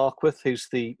Bill Barkworth,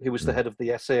 who was the head of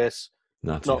the SAS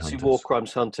Nazi war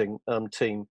crimes hunting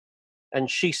team. And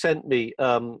she sent me,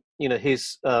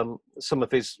 his some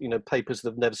of his, papers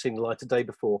that have never seen the light of day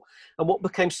before. And what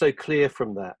became so clear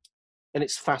from that, and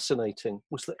it's fascinating,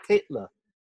 was that Hitler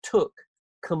took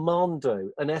commando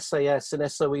and SAS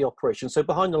and SOE operations, so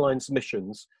behind the lines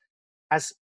missions,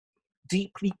 as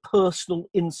deeply personal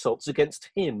insults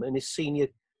against him and his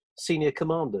senior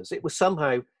commanders. It was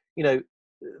somehow,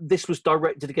 this was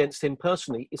directed against him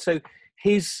personally. So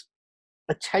his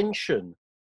attention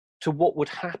to what would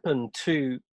happen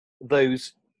to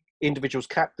those individuals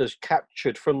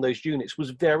captured from those units was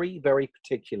very, very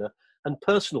particular and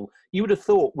personal. You would have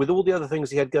thought, with all the other things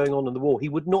he had going on in the war, he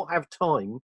would not have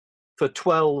time for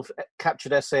 12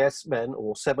 captured SAS men,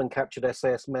 or 7 captured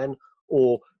SAS men,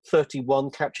 or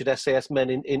 31 captured SAS men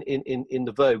in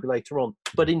the Vogue later on.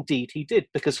 But indeed he did,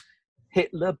 because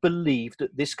Hitler believed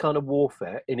that this kind of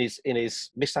warfare, in his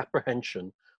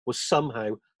misapprehension, was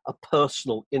somehow a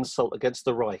personal insult against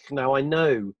the Reich. Now, I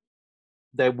know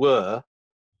there were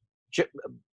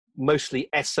mostly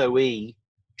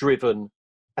SOE-driven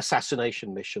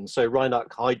assassination missions. So Reinhard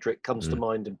Heydrich comes to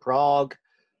mind in Prague.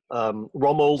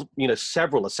 Rommel,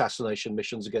 several assassination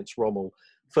missions against Rommel.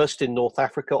 First in North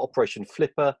Africa, Operation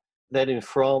Flipper, then in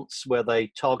France, where they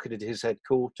targeted his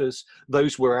headquarters.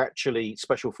 Those were actually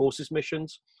special forces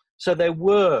missions. So there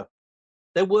were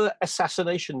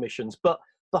assassination missions, but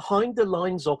behind the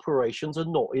lines operations are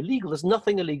not illegal. There's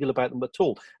nothing illegal about them at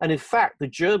all. And in fact, the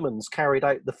Germans carried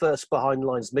out the first behind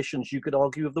lines missions, you could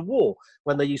argue, of the war,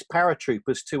 when they used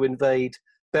paratroopers to invade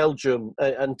Belgium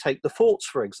and take the forts,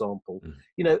 for example.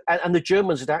 And the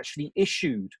Germans had actually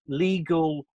issued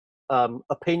legal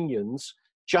opinions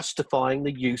justifying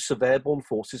the use of airborne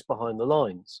forces behind the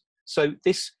lines. So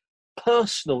this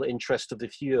personal interest of the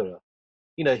Führer,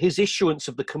 his issuance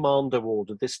of the commando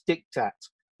order, this diktat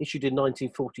issued in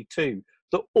 1942,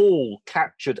 that all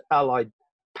captured Allied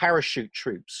parachute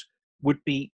troops would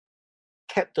be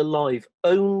kept alive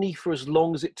only for as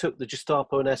long as it took the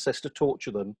Gestapo and SS to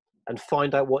torture them and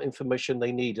find out what information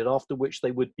they needed, after which they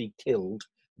would be killed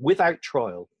without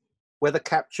trial, whether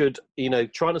captured,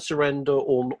 trying to surrender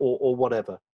or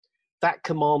whatever. That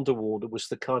commando order was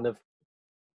the kind of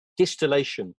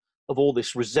distillation of all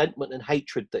this resentment and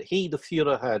hatred that the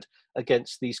Führer, had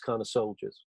against these kind of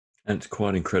soldiers. And it's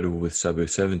quite incredible with Sabu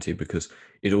 70, because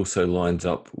it also lines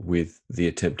up with the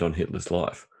attempt on Hitler's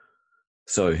life.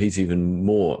 So he's even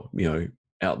more,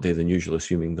 out there than usual,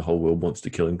 assuming the whole world wants to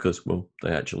kill him, because, well,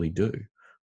 they actually do.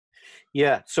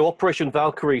 Yeah, so Operation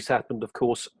Valkyries happened, of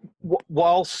course,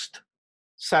 whilst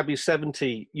Sabu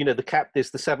 70, the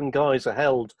captives, the 7 guys, are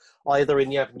held either in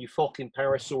the Avenue Foch in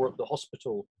Paris or at the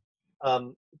hospital.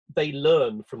 They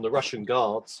learn from the Russian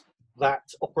guards that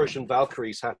Operation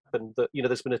Valkyries happened, that,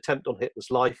 there's been an attempt on Hitler's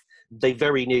life. They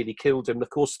very nearly killed him. Of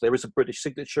course, there is a British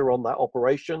signature on that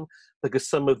operation, because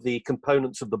some of the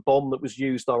components of the bomb that was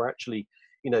used are actually,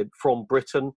 from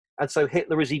Britain. And so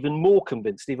Hitler is even more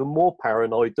convinced, even more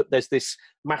paranoid, that there's this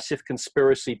massive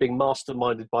conspiracy being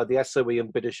masterminded by the SOE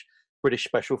and British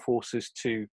Special Forces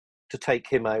to take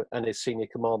him out and his senior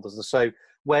commanders. And so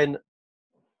when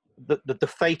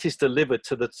the fate is delivered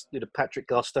to Patrick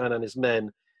Garstand and his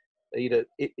men, it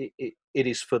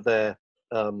is for their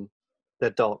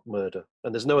dark murder,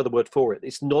 and there's no other word for it.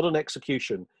 It's not an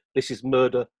execution. This is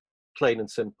murder, plain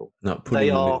and simple. Not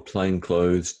putting them in plain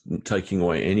clothes, taking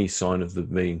away any sign of them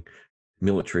being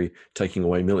military, taking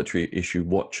away military issue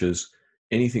watches,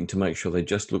 anything to make sure they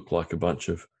just look like a bunch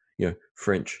of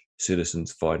French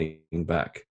citizens fighting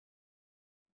back.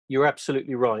 You're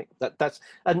absolutely right.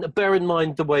 And bear in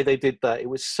mind the way they did that. It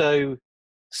was so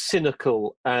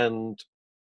cynical and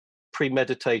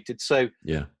premeditated. So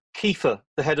Kiefer,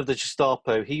 the head of the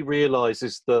Gestapo, he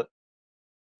realizes that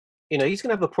he's going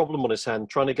to have a problem on his hand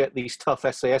trying to get these tough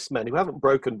SAS men, who haven't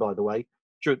broken, by the way,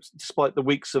 despite the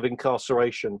weeks of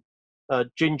incarceration.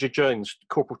 Ginger Jones,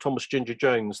 Corporal Thomas Ginger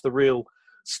Jones, the real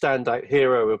standout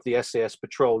hero of the SAS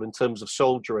patrol in terms of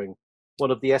soldiering,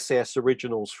 one of the SAS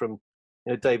originals from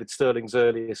David Sterling's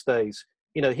earliest days.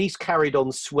 He's carried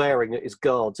on swearing at his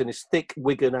guards in his thick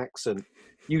Wigan accent,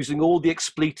 using all the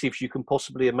expletives you can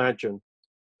possibly imagine,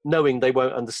 knowing they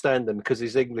won't understand them because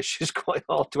his English is quite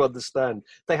hard to understand.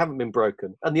 They haven't been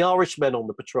broken. And the Irish men on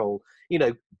the patrol,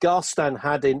 Garstand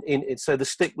had so the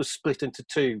stick was split into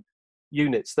 2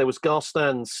 units. There was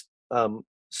Garstand's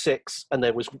 6, and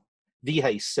there was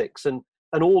Vihay's 6, and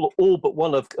all but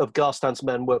one of Garstand's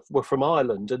men were from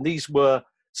Ireland, and these were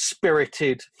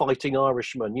spirited fighting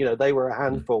Irishmen. They were a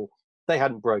handful. They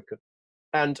hadn't broken.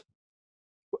 And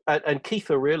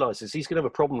Kiefer realizes he's going to have a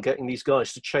problem getting these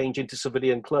guys to change into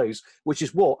civilian clothes, which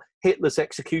is what Hitler's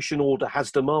execution order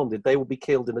has demanded. They will be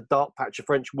killed in a dark patch of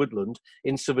French woodland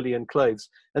in civilian clothes.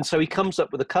 And so he comes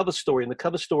up with a cover story, and the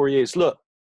cover story is, look,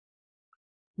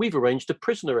 we've arranged a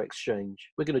prisoner exchange.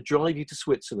 We're going to drive you to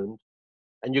Switzerland.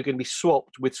 and you're going to be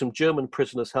swapped with some German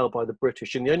prisoners held by the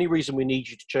British. And the only reason we need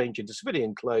you to change into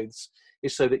civilian clothes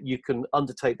is so that you can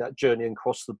undertake that journey and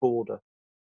cross the border.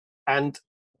 And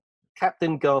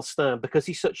Captain Garstein, because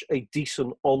he's such a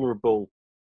decent, honourable,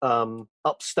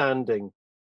 upstanding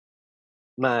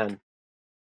man,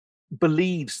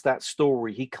 believes that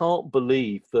story. He can't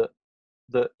believe that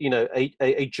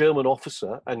a German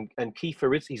officer, and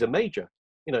Kiefer he's a major,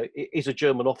 is a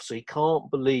German officer. He can't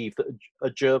believe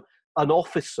that an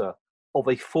officer of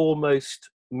a foremost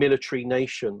military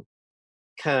nation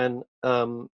can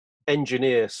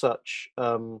engineer such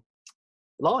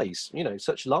lies,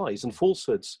 such lies and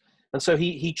falsehoods. And so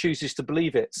he chooses to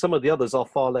believe it. Some of the others are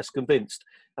far less convinced,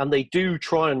 and they do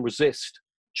try and resist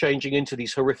changing into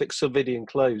these horrific civilian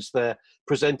clothes they're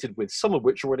presented with, some of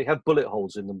which already have bullet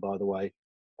holes in them, by the way.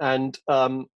 And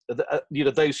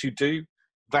those who do,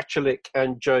 Vachilik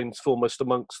and Jones foremost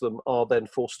amongst them, are then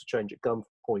forced to change at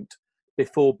gunpoint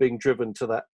before being driven to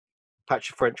that patch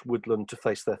of French woodland to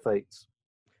face their fates.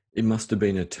 It must have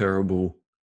been a terrible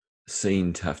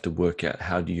scene to have to work out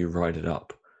how do you write it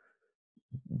up,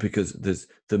 because there's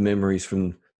the memories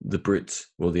from the Brits,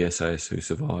 well, the SAS who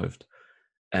survived,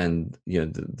 and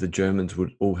the Germans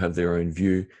would all have their own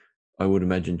view. I would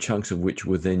imagine chunks of which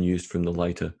were then used from the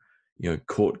later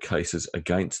court cases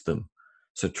against them.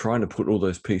 So trying to put all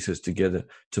those pieces together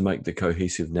to make the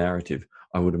cohesive narrative,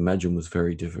 I would imagine, was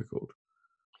very difficult.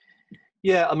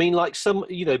 Yeah, I mean, like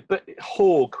but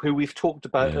Haug, who we've talked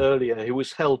about earlier, who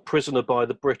was held prisoner by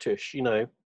the British,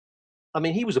 I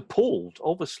mean, he was appalled,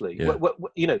 obviously.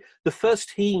 Yeah. The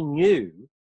first he knew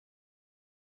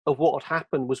of what had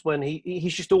happened was when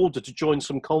he's just ordered to join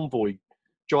some convoy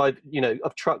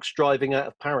of trucks driving out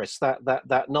of Paris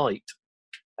that night.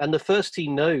 And the first he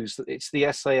knows that it's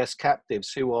the SAS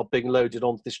captives who are being loaded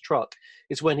onto this truck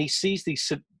is when he sees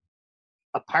these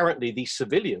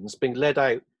civilians being led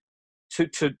out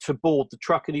to board the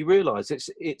truck, and he realizes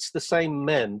it's the same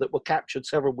men that were captured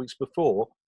several weeks before,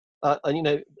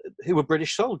 who were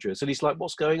British soldiers. And he's like,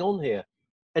 what's going on here?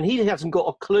 And he hasn't got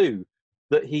a clue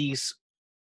that he's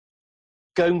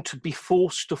going to be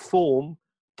forced to form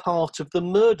part of the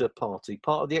murder party,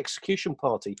 part of the execution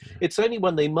party. It's only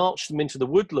when they march them into the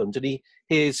woodland and he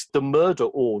hears the murder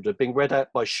order being read out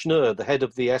by Schnur, the head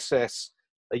of the SS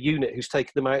unit who's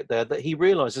taken them out there, that he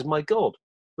realizes, my God,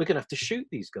 we're going to have to shoot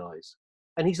these guys.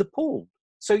 And he's appalled.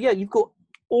 So, yeah, you've got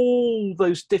all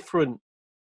those different,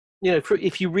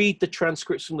 if you read the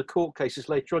transcripts from the court cases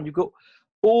later on, you've got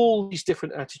all these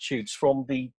different attitudes from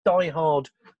the diehard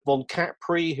von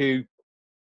Capri who,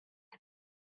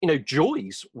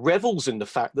 revels in the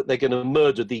fact that they're going to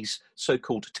murder these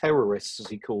so-called terrorists, as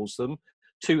he calls them,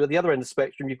 to, at the other end of the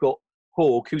spectrum, you've got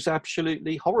Haug, who's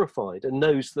absolutely horrified and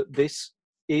knows that this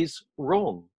is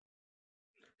wrong.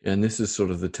 And this is sort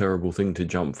of the terrible thing to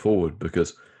jump forward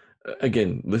because,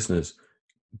 again, listeners,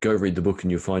 go read the book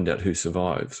and you'll find out who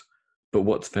survives. But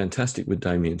what's fantastic with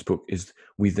Damien's book is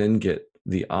we then get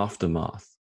the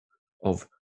aftermath of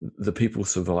the people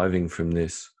surviving from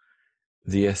this,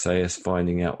 the SAS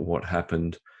finding out what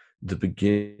happened, the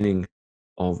beginning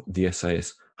of the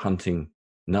SAS hunting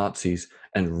Nazis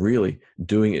and really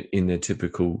doing it in their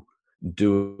typical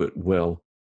do it well,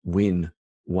 win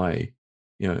way.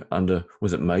 Under,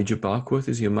 was it Major Barkworth?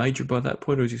 Is he a major by that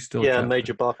point, or is he still? Yeah,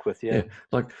 Major Barkworth. Yeah.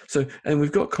 And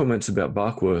we've got comments about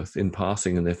Barkworth in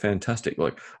passing, and they're fantastic.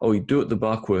 Like, oh, you do it the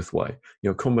Barkworth way.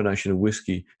 A combination of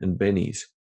whiskey and bennies.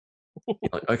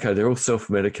 Okay, they're all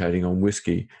self-medicating on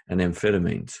whiskey and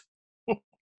amphetamines,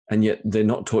 and yet they're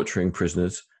not torturing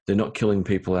prisoners. They're not killing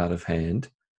people out of hand.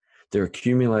 They're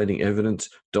accumulating evidence,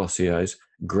 dossiers,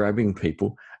 grabbing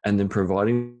people, and then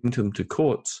providing them to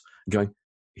courts, going,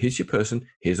 here's your person,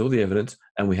 here's all the evidence,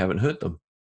 and we haven't hurt them.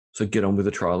 So get on with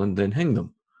the trial and then hang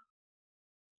them.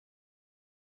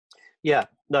 Yeah,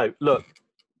 no, look,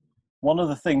 one of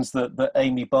the things that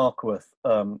Amy Barkworth,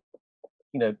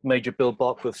 Major Bill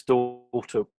Barkworth's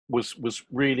daughter, was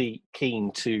really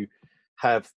keen to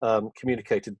have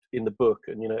communicated in the book,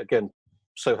 and, again,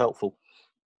 so helpful,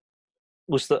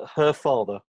 was that her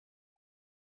father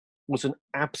was an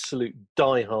absolute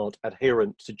diehard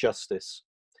adherent to justice.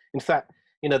 In fact,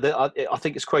 I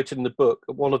think it's quoted in the book,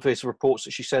 one of his reports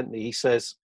that she sent me, he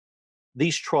says,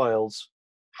 these trials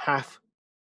have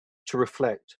to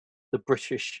reflect the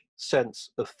British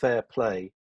sense of fair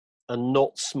play and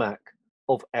not smack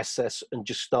of SS and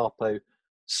Gestapo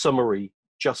summary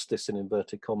justice, in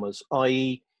inverted commas,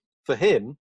 i.e., for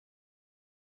him,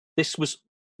 this was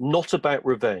not about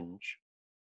revenge.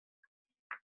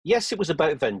 Yes, it was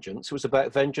about vengeance. It was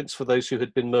about vengeance for those who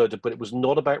had been murdered, but it was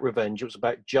not about revenge. It was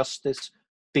about justice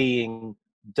being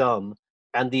done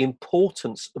and the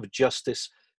importance of justice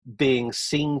being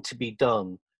seen to be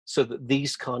done so that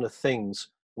these kind of things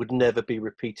would never be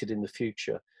repeated in the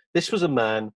future. This was a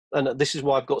man, and this is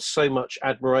why I've got so much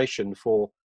admiration for,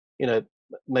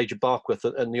 Major Barkworth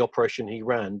and the operation he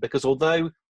ran, because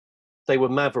although they were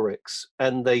mavericks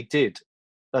and they did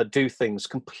do things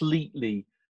completely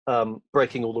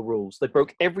breaking all the rules, they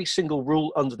broke every single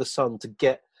rule under the sun to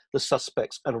get the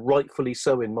suspects, and rightfully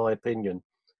so, in my opinion.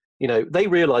 They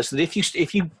realised that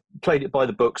if you played it by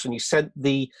the books and you sent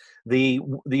the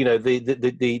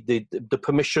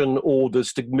permission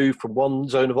orders to move from one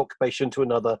zone of occupation to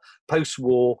another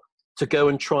post-war to go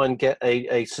and try and get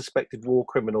a suspected war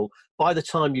criminal, by the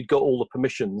time you'd got all the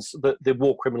permissions, the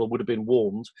war criminal would have been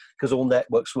warned, because all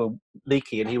networks were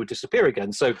leaky and he would disappear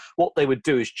again. So what they would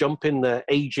do is jump in their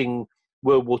aging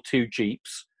World War II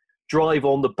Jeeps, drive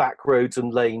on the back roads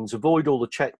and lanes, avoid all the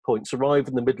checkpoints, arrive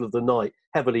in the middle of the night,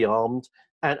 heavily armed,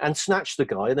 and snatch the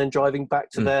guy, and then driving back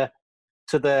to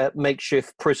their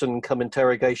makeshift prison cum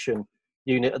interrogation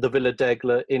unit at the Villa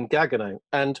d'Aigle in Gaggenau.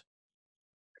 And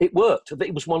it worked.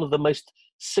 It was one of the most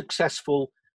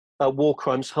successful war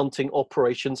crimes hunting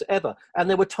operations ever. And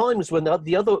there were times when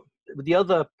the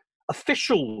other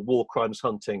official war crimes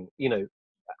hunting,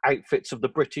 outfits of the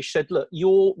British said, look,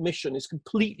 your mission is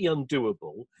completely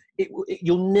undoable.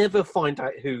 You'll never find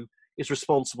out who is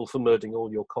responsible for murdering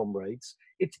all your comrades.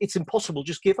 It's impossible,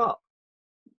 just give up.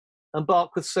 And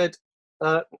Barkworth said,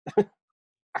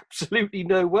 absolutely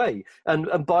no way.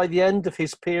 And by the end of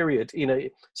his period,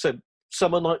 so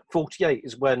summer 1948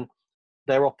 is when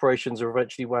their operations are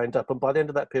eventually wound up. And by the end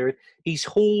of that period, he's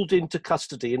hauled into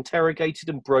custody, interrogated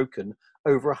and broken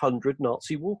over 100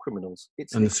 Nazi war criminals.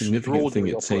 And the significant thing,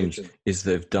 it seems, is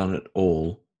they've done it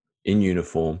all in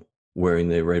uniform, wearing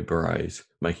their red berets,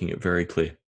 making it very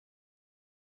clear.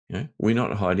 We're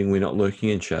not hiding, we're not lurking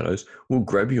in shadows. We'll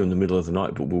grab you in the middle of the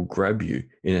night, but we'll grab you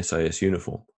in SAS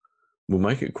uniform. We'll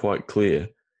make it quite clear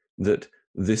that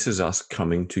this is us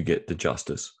coming to get the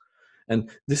justice. And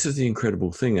this is the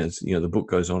incredible thing, as the book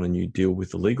goes on and you deal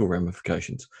with the legal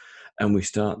ramifications, and we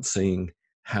start seeing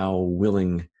how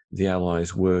willing the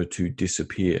Allies were to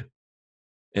disappear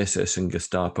SS and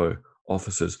Gestapo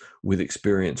officers with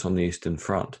experience on the Eastern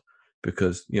Front,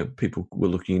 because people were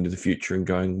looking into the future and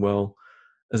going, well,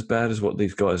 as bad as what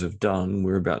these guys have done,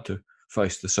 we're about to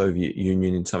face the Soviet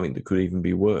Union in something that could even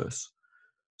be worse.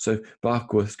 So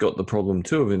Barkworth's got the problem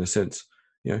too of, in a sense,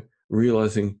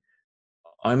 realizing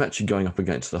I'm actually going up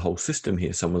against the whole system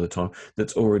here some of the time,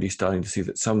 that's already starting to see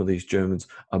that some of these Germans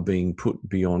are being put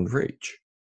beyond reach.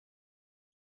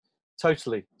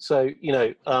 Totally. So,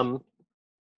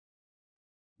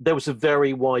 there was a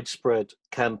very widespread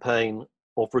campaign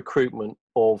of recruitment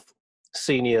of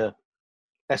senior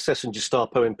SS and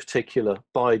Gestapo in particular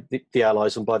by the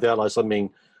Allies, and by the Allies I mean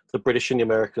the British and the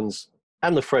Americans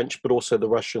and the French, but also the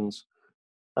Russians,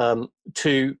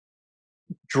 to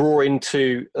draw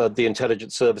into the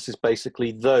intelligence services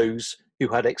basically those who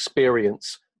had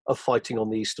experience of fighting on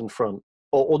the Eastern Front,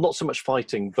 or not so much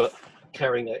fighting, but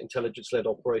carrying out intelligence-led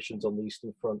operations on the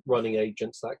Eastern Front, running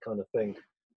agents, that kind of thing.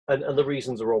 And the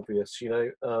reasons are obvious,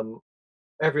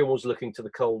 everyone was looking to the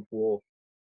Cold War.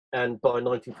 And by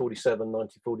 1947,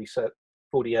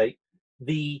 1948,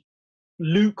 the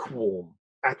lukewarm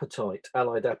appetite,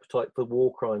 Allied appetite for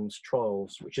war crimes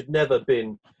trials, which had never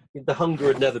been, the hunger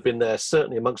had never been there,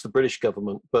 certainly amongst the British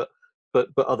government, but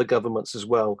other governments as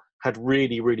well, had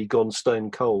really, really gone stone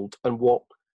cold. And what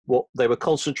they were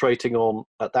concentrating on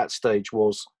at that stage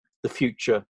was the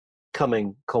future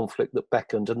coming conflict that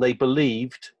beckoned. And they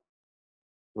believed,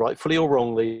 rightfully or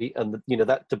wrongly, and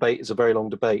that debate is a very long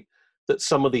debate, that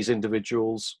some of these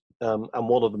individuals, and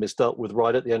one of them is dealt with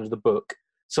right at the end of the book,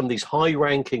 some of these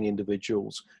high-ranking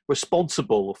individuals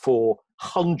responsible for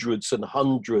hundreds and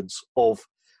hundreds of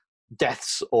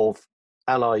deaths of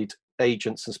Allied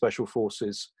agents and special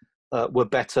forces were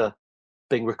better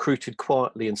being recruited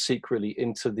quietly and secretly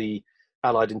into the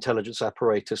Allied intelligence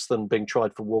apparatus than being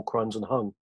tried for war crimes and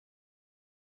hung.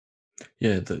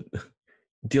 Yeah,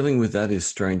 dealing with that is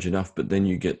strange enough, but then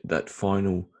you get that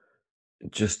final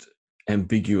just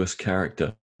ambiguous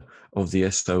character of the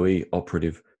SOE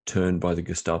operative turned by the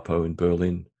Gestapo in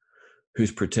Berlin,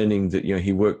 who's pretending that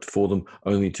he worked for them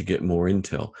only to get more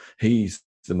intel. He's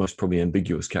the most probably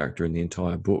ambiguous character in the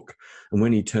entire book. And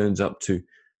when he turns up to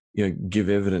give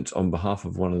evidence on behalf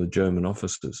of one of the German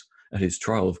officers at his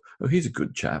trial of, oh, he's a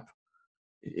good chap,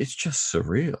 it's just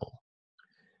surreal.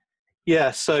 Yeah,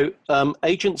 so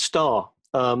Agent Starr.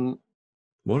 What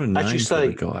a name for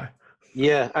the guy.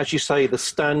 Yeah, as you say, the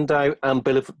standout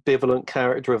ambivalent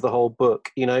character of the whole book.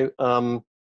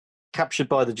 captured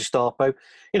by the Gestapo,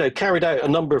 carried out a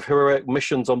number of heroic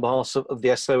missions on behalf of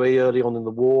the SOE early on in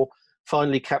the war,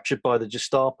 finally captured by the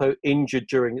Gestapo,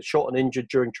 shot and injured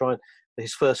during trying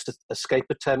his first escape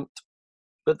attempt,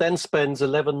 but then spends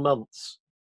 11 months,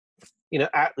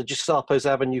 at the Gestapo's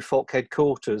Avenue Foch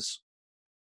headquarters,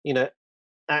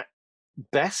 at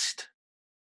best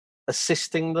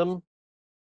assisting them,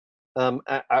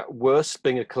 at worst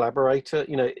being a collaborator,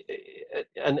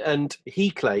 and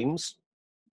he claims,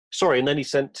 and then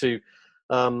he's sent to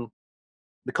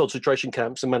the concentration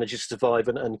camps and manages to survive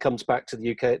and comes back to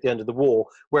the UK at the end of the war,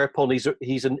 whereupon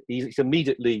he's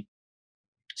immediately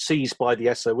seized by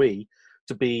the SOE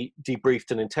to be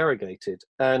debriefed and interrogated.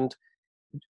 And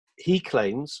he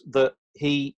claims that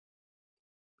he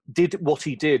did what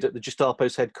he did at the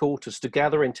Gestapo's headquarters to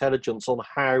gather intelligence on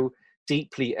how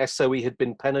deeply SOE had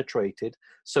been penetrated.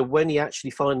 So when he actually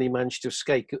finally managed to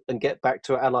escape and get back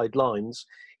to Allied lines,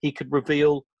 he could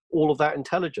reveal all of that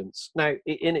intelligence. Now,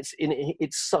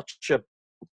 it's such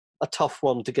a tough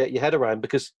one to get your head around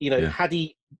because, had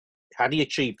he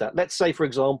achieved that, let's say, for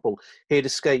example, he had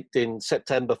escaped in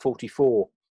September 44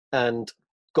 and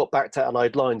got back to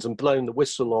Allied lines and blown the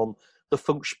whistle on the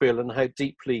Funkspiel and how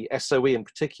deeply SOE in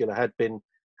particular had been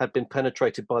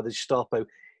penetrated by the Gestapo,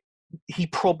 he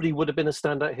probably would have been a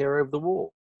standout hero of the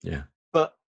war. Yeah.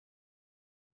 But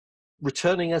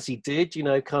returning as he did,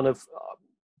 kind of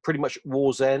pretty much at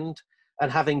war's end,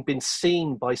 and having been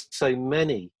seen by so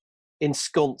many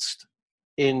ensconced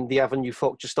in the Avenue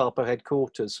Foch Gestapo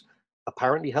headquarters,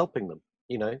 apparently helping them,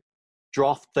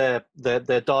 draft their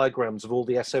diagrams of all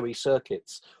the SOE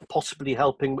circuits, possibly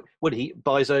helping,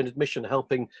 by his own admission,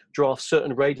 helping draft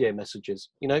certain radio messages,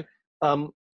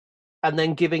 and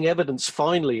then giving evidence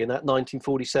finally in that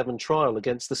 1947 trial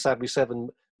against the Savary 7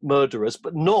 murderers,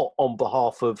 but not on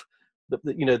behalf of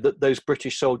those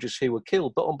British soldiers who were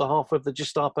killed, but on behalf of the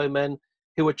Gestapo men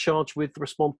who were charged with the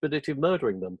responsibility of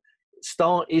murdering them.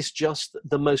 Starr is just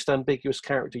the most ambiguous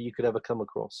character you could ever come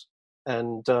across.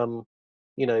 And,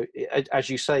 as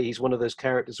you say, he's one of those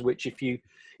characters which if you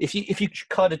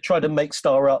kind of try to make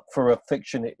Starr up for a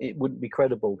fiction, it wouldn't be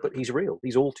credible, but he's real.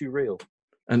 He's all too real.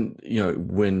 And,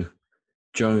 when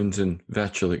Jones and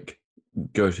Vachulik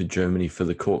go to Germany for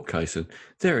the court case, and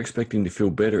they're expecting to feel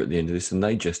better at the end of this, and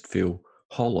they just feel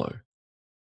hollow.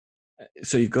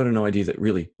 So you've got an idea that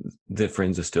really their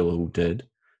friends are still all dead.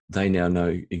 They now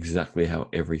know exactly how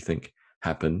everything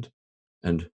happened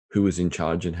and who was in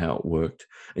charge and how it worked.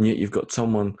 And yet you've got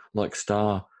someone like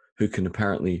Starr who can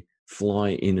apparently fly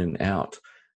in and out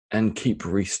and keep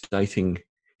restating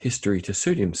history to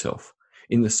suit himself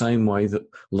in the same way that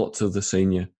lots of the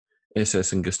senior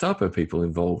SS and Gestapo people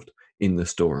involved in the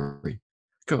story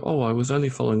go, I was only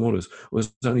following orders,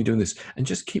 was only doing this, and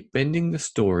just keep bending the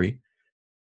story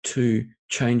to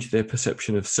change their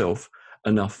perception of self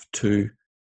enough to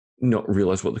not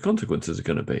realize what the consequences are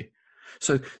going to be.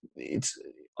 So it's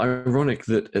ironic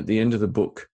that at the end of the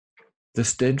book, the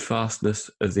steadfastness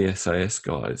of the SAS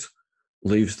guys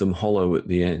leaves them hollow at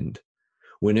the end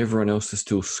when everyone else is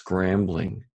still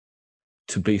scrambling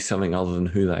to be something other than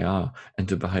who they are and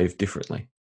to behave differently.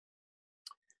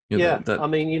 I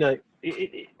mean,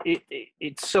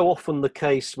 it's so often the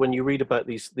case when you read about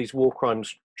these war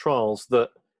crimes trials that,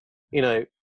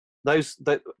 those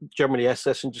that generally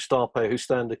SS and Gestapo who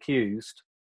stand accused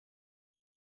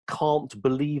can't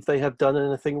believe they have done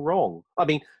anything wrong. I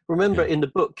mean, remember in the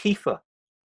book, Kiefer,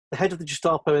 the head of the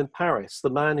Gestapo in Paris, the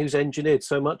man who's engineered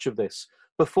so much of this,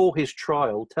 before his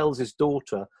trial tells his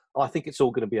daughter, I think it's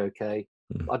all going to be okay.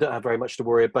 I don't have very much to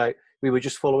worry about. We were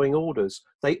just following orders.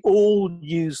 They all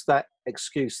use that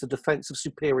excuse, the defense of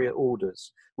superior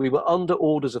orders. We were under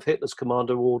orders of Hitler's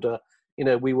commander order.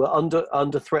 We were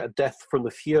under threat of death from the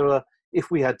Führer. If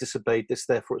we had disobeyed this,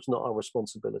 therefore it's not our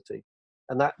responsibility.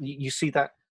 And that you see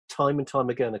that time and time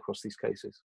again across these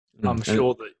cases. I'm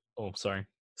sure that... Oh, sorry.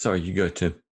 Sorry, you go,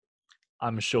 Tim.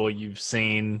 I'm sure you've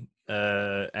seen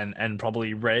and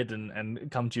probably read and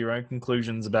come to your own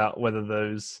conclusions about whether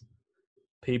those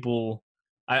people...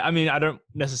 I mean, I don't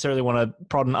necessarily want to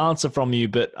prod an answer from you,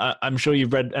 but I'm sure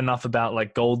you've read enough about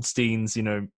like Goldstein's,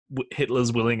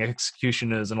 Hitler's willing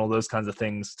executioners and all those kinds of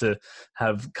things to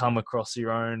have come across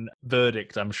your own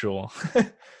verdict, I'm sure.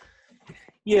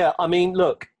 Yeah, I mean,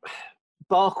 look,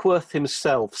 Barkworth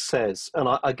himself says, and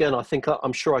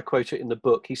I'm sure I quote it in the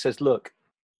book, he says, look,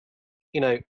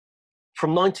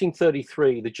 from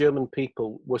 1933, the German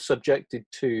people were subjected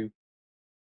to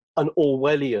an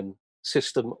Orwellian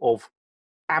system of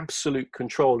absolute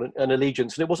control and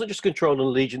allegiance. And it wasn't just control and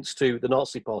allegiance to the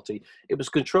Nazi party, it was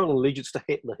control and allegiance to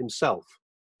Hitler himself.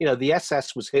 The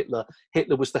SS was Hitler,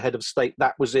 Hitler was the head of state,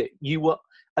 that was it.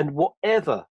 And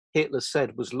whatever Hitler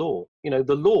said was law.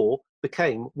 The law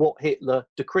became what Hitler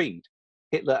decreed.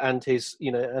 Hitler and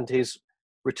his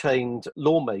retained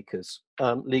lawmakers,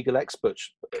 legal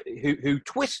experts, who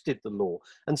twisted the law.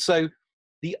 And so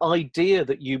the idea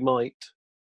that you might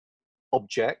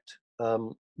object,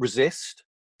 resist,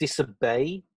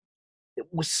 disobey, it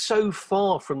was so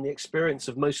far from the experience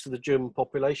of most of the German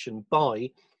population by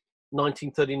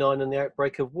 1939 and the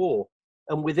outbreak of war.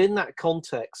 And within that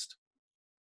context,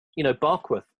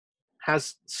 Barkworth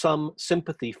has some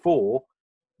sympathy for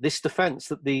this defense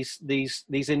that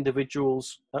these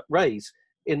individuals raise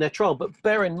in their trial. But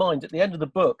bear in mind, at the end of the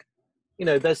book,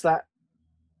 there's that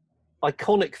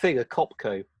iconic figure,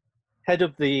 Kopko, head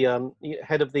of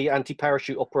the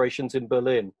anti-parachute operations in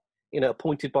Berlin,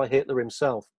 appointed by Hitler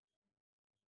himself.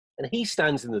 And he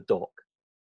stands in the dock,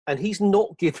 and he's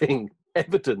not giving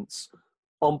evidence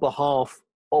on behalf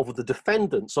of the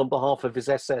defendants, on behalf of his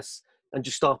SS and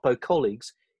Gestapo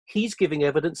colleagues. He's giving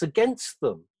evidence against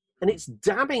them. And it's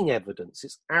damning evidence.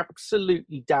 It's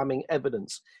absolutely damning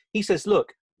evidence. He says,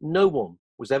 look, no one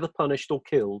was ever punished or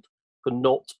killed for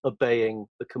not obeying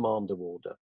the commander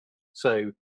order.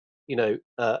 So,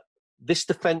 this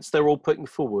defense they're all putting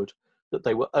forward, that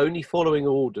they were only following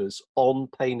orders on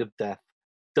pain of death,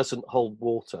 doesn't hold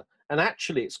water. And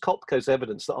actually, it's Kopko's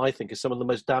evidence that I think is some of the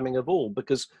most damning of all,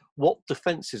 because what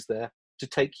defense is there to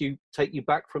take you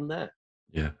back from there?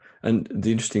 Yeah. And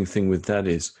the interesting thing with that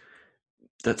is,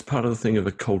 that's part of the thing of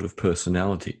a cult of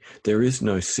personality. There is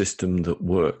no system that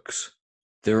works.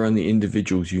 There are only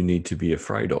individuals you need to be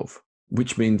afraid of,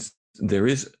 which means there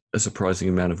is a surprising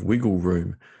amount of wiggle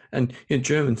room. And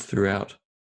Germans throughout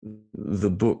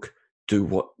the book do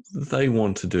what they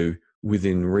want to do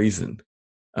within reason.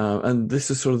 And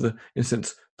this is sort of in a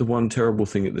sense, the one terrible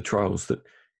thing at the trials that,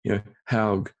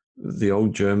 Haug, the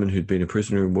old German who'd been a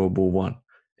prisoner in World War I,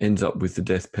 ends up with the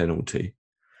death penalty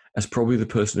as probably the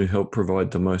person who helped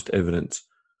provide the most evidence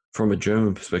from a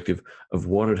German perspective of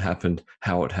what had happened,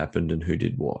 how it happened, and who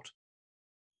did what.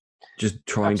 Just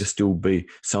trying to still be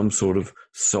some sort of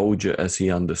soldier as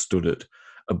he understood it,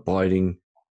 abiding,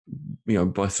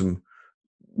 by some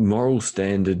moral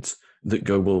standards that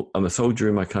go, well, I'm a soldier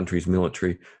in my country's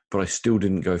military, but I still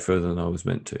didn't go further than I was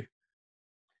meant to.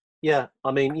 Yeah,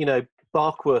 I mean,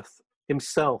 Barkworth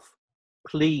himself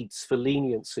pleads for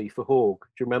leniency for Haug.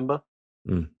 Do you remember?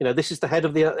 This is the head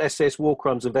of the SS War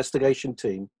Crimes Investigation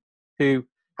Team, who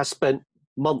has spent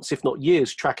months, if not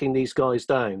years, tracking these guys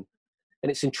down. And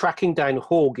it's in tracking down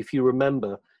Haug, if you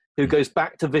remember, who goes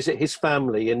back to visit his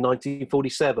family in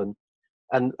 1947,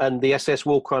 and the SS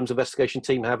War Crimes Investigation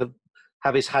Team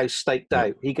have his house staked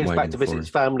out. He goes back to visit his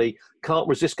family, can't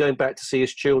resist going back to see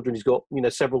his children. He's got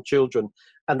several children,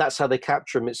 and that's how they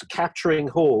capture him. It's capturing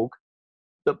Haug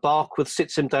that Barkworth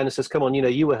sits him down and says, come on,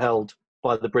 you were held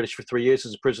by the British for 3 years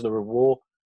as a prisoner of war.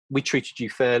 We treated you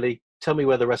fairly. Tell me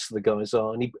where the rest of the guys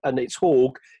are. And it's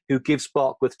Haug who gives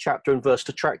Barkworth chapter and verse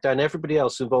to track down everybody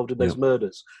else involved in those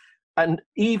murders. And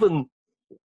even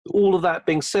all of that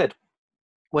being said,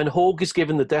 when Haug is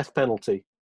given the death penalty,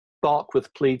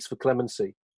 Barkworth pleads for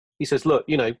clemency. He says, look,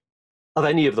 of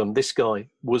any of them, this guy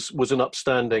was an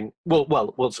upstanding,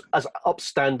 was as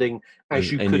upstanding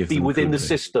as you could be within the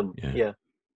system. Yeah.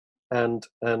 And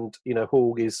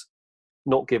Haug is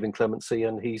not giving clemency,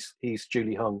 and he's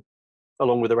duly hung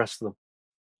along with the rest of them.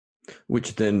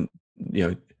 Which then,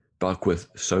 Barkworth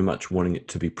so much wanting it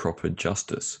to be proper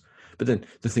justice. But then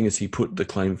the thing is, he put the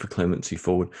claim for clemency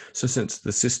forward. So since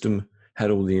the system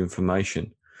had all the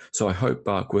information, so I hope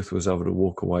Barkworth was able to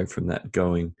walk away from that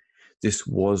going, this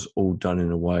was all done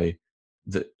in a way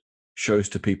that shows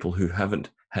to people who haven't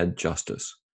had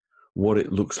justice what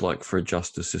it looks like for a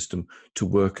justice system to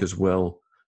work as well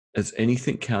as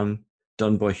anything can,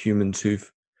 done by humans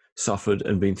who've suffered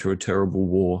and been through a terrible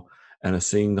war and are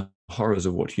seeing the horrors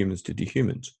of what humans did to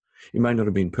humans. It may not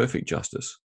have been perfect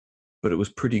justice, but it was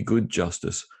pretty good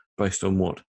justice based on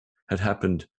what had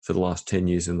happened for the last 10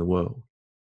 years in the world.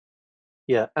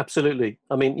 Yeah, absolutely.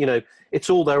 I mean, it's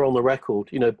all there on the record.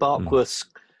 Barkworth's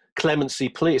clemency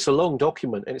plea, it's a long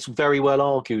document and it's very well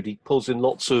argued. He pulls in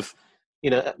lots of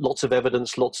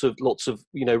evidence, lots of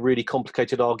really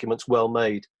complicated arguments, well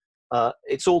made.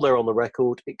 It's all there on the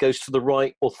record. It goes to the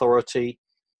right authority,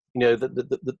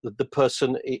 the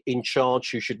person in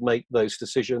charge who should make those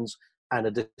decisions, and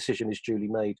a decision is duly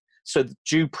made. So the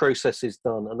due process is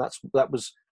done, and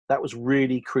that was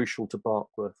really crucial to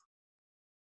Barkworth.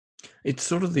 It's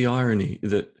sort of the irony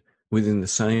that within the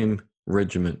same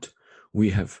regiment, we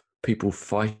have people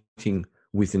fighting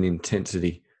with an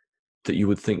intensity that you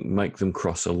would think make them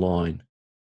cross a line,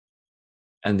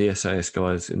 and the SAS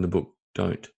guys in the book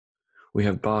don't. We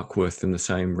have Barkworth in the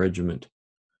same regiment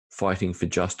fighting for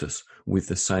justice with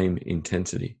the same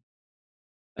intensity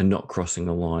and not crossing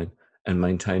the line and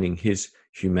maintaining his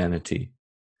humanity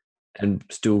and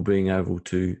still being able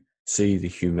to see the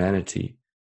humanity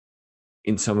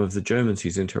in some of the Germans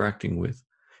he's interacting with.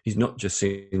 He's not just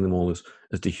seeing them all as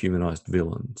dehumanized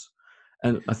villains.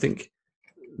 And I think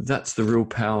that's the real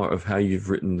power of how you've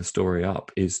written the story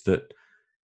up, is that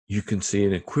you can see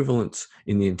an equivalence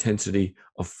in the intensity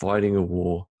of fighting a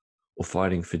war or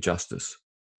fighting for justice.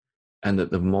 And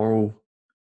that the moral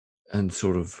and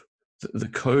sort of the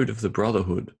code of the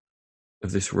brotherhood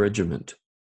of this regiment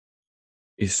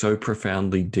is so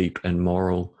profoundly deep and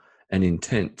moral and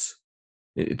intense.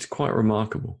 It's quite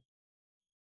remarkable.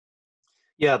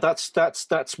 Yeah, that's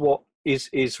what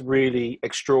is really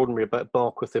extraordinary about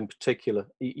Barkworth in particular.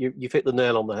 You've hit the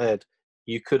nail on the head.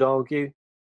 You could argue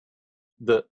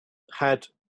that had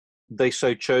they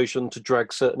so chosen to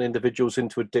drag certain individuals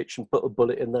into a ditch and put a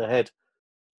bullet in their head,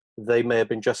 they may have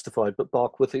been justified. But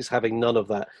Barkworth is having none of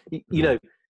that. You know,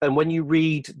 and when you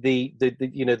read the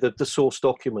source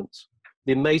documents,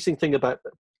 the amazing thing about,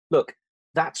 look,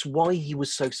 that's why he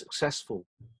was so successful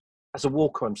as a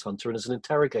war crimes hunter and as an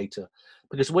interrogator.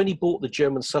 Because when he brought the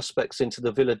German suspects into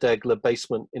the Villa d'Aigle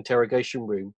basement interrogation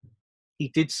room, he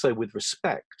did so with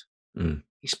respect.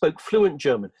 He spoke fluent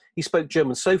German. He spoke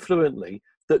German so fluently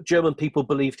that German people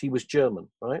believed he was German,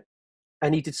 right?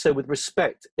 And he did so with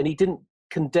respect. And he didn't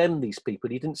condemn these people.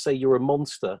 He didn't say, you're a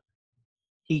monster.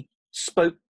 He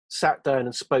sat down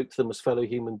and spoke to them as fellow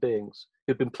human beings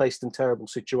who'd been placed in terrible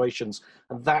situations.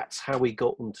 And that's how he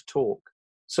got them to talk.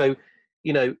 So,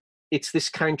 you know, it's this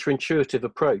counterintuitive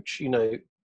approach. You know,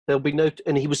 there'll be no,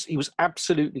 and he was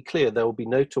absolutely clear, there will be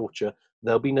no torture,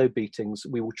 there'll be no beatings.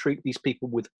 We will treat these people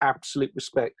with absolute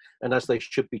respect and as they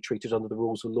should be treated under the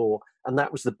rules of law. And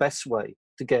that was the best way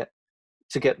to get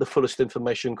the fullest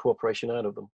information and cooperation out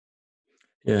of them.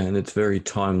 Yeah, and it's very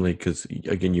timely because,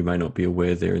 again, you may not be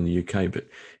aware there in the UK, but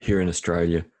here in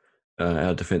Australia,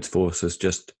 our Defence Force has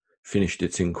just finished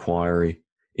its inquiry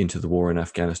into the war in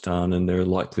Afghanistan, and there are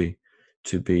likely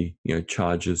to be, you know,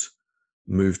 charges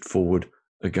moved forward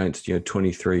against, you know,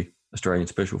 23 Australian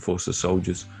Special Forces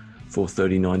soldiers for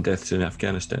 39 deaths in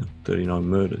Afghanistan, 39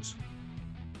 murders.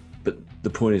 But the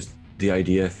point is, the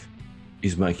ADF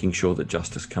is making sure that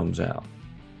justice comes out.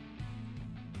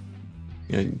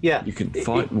 You know, yeah, you can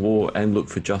fight war and look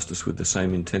for justice with the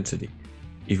same intensity,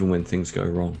 even when things go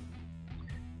wrong.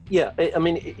 Yeah, I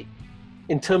mean,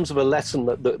 in terms of a lesson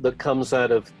that comes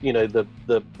out of, you know,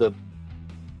 the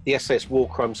SS war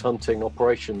crimes hunting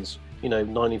operations, you know,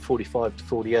 1945 to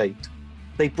 48,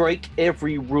 they break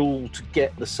every rule to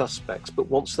get the suspects, but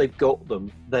once they've got them,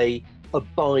 they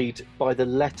abide by the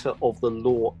letter of the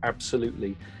law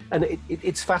absolutely. And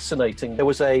it's fascinating. There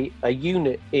was a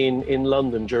unit in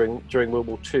London during World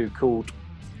War II called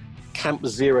Camp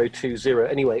 020.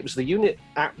 Anyway, it was the unit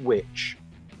at which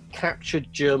captured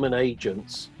German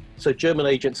agents. So German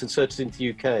agents inserted into the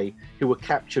UK who were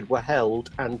captured were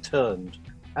held and turned.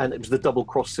 And it was the double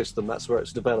cross system. That's where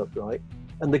it's developed, right?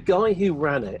 And the guy who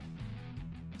ran it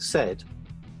said,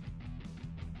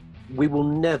 we will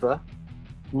never,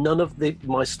 none of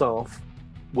my staff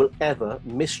will ever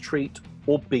mistreat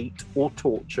or beat or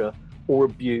torture or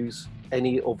abuse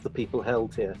any of the people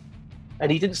held here.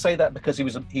 And he didn't say that because he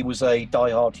was a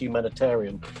diehard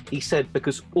humanitarian. He said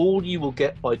because all you will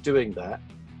get by doing that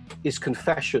is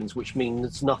confessions, which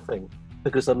means nothing,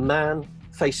 because a man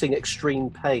facing extreme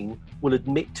pain will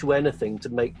admit to anything to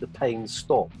make the pain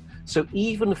stop. So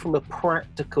even from a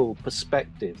practical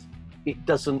perspective, it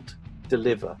doesn't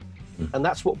deliver. And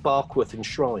that's what Barkworth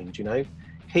enshrined, you know.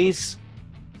 His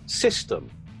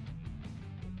system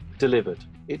delivered.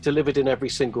 It delivered in every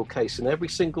single case. In every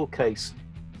single case,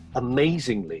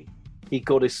 amazingly, he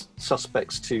got his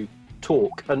suspects to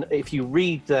talk. And if you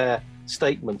read their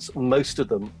statements, most of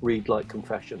them read like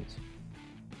confessions.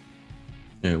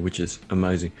 Yeah, which is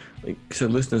amazing. So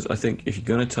listeners, I think if you're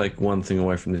going to take one thing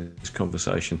away from this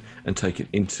conversation and take it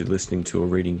into listening to or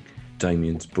reading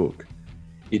Damien's book,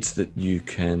 it's that you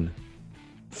can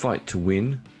fight to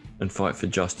win and fight for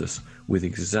justice with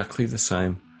exactly the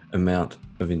same amount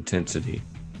of intensity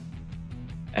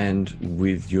and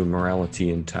with your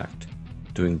morality intact,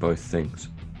 doing both things.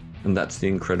 And that's the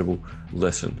incredible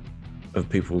lesson of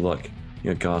people like,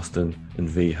 you know, Garston and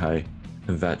Vihey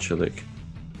and Vaculik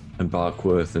and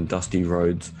Barkworth and Dusty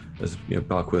Rhodes, as, you know,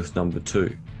 Barkworth's number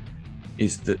 2,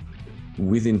 is that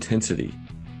with intensity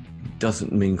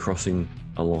doesn't mean crossing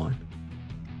a line.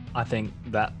 I think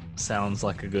that sounds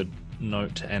like a good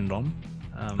note to end on.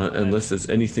 Unless there's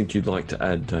anything you'd like to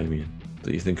add, Damien,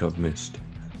 that you think I've missed.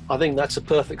 I think that's a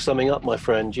perfect summing up, my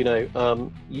friend. You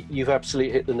know, you've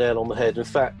absolutely hit the nail on the head. In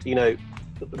fact, you know,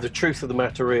 the truth of the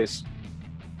matter is,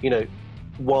 you know,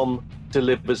 one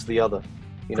delivers the other.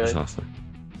 You know, Precisely.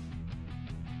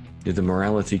 Yeah, the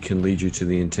morality can lead you to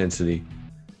the intensity,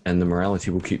 and the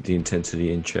morality will keep the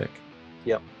intensity in check.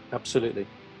 Yep, absolutely.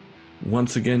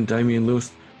 Once again, Damien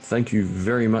Lewis, thank you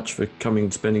very much for coming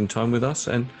and spending time with us,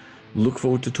 and look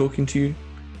forward to talking to you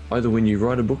either when you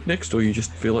write a book next or you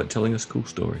just feel like telling us cool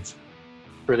stories.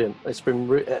 Brilliant. It's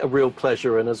been a real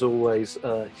pleasure, and as always,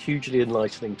 hugely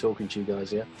enlightening talking to you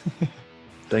guys. Yeah.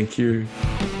 Thank you.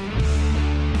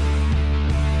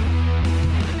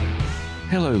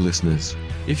 Hello, listeners.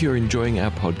 If you're enjoying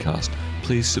our podcast,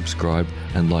 please subscribe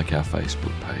and like our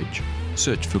Facebook page.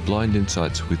 Search for Blind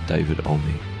Insights with David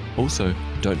Olney. Also,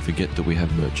 don't forget that we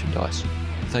have merchandise.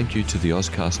 Thank you to the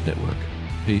Ozcast Network.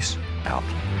 Peace out.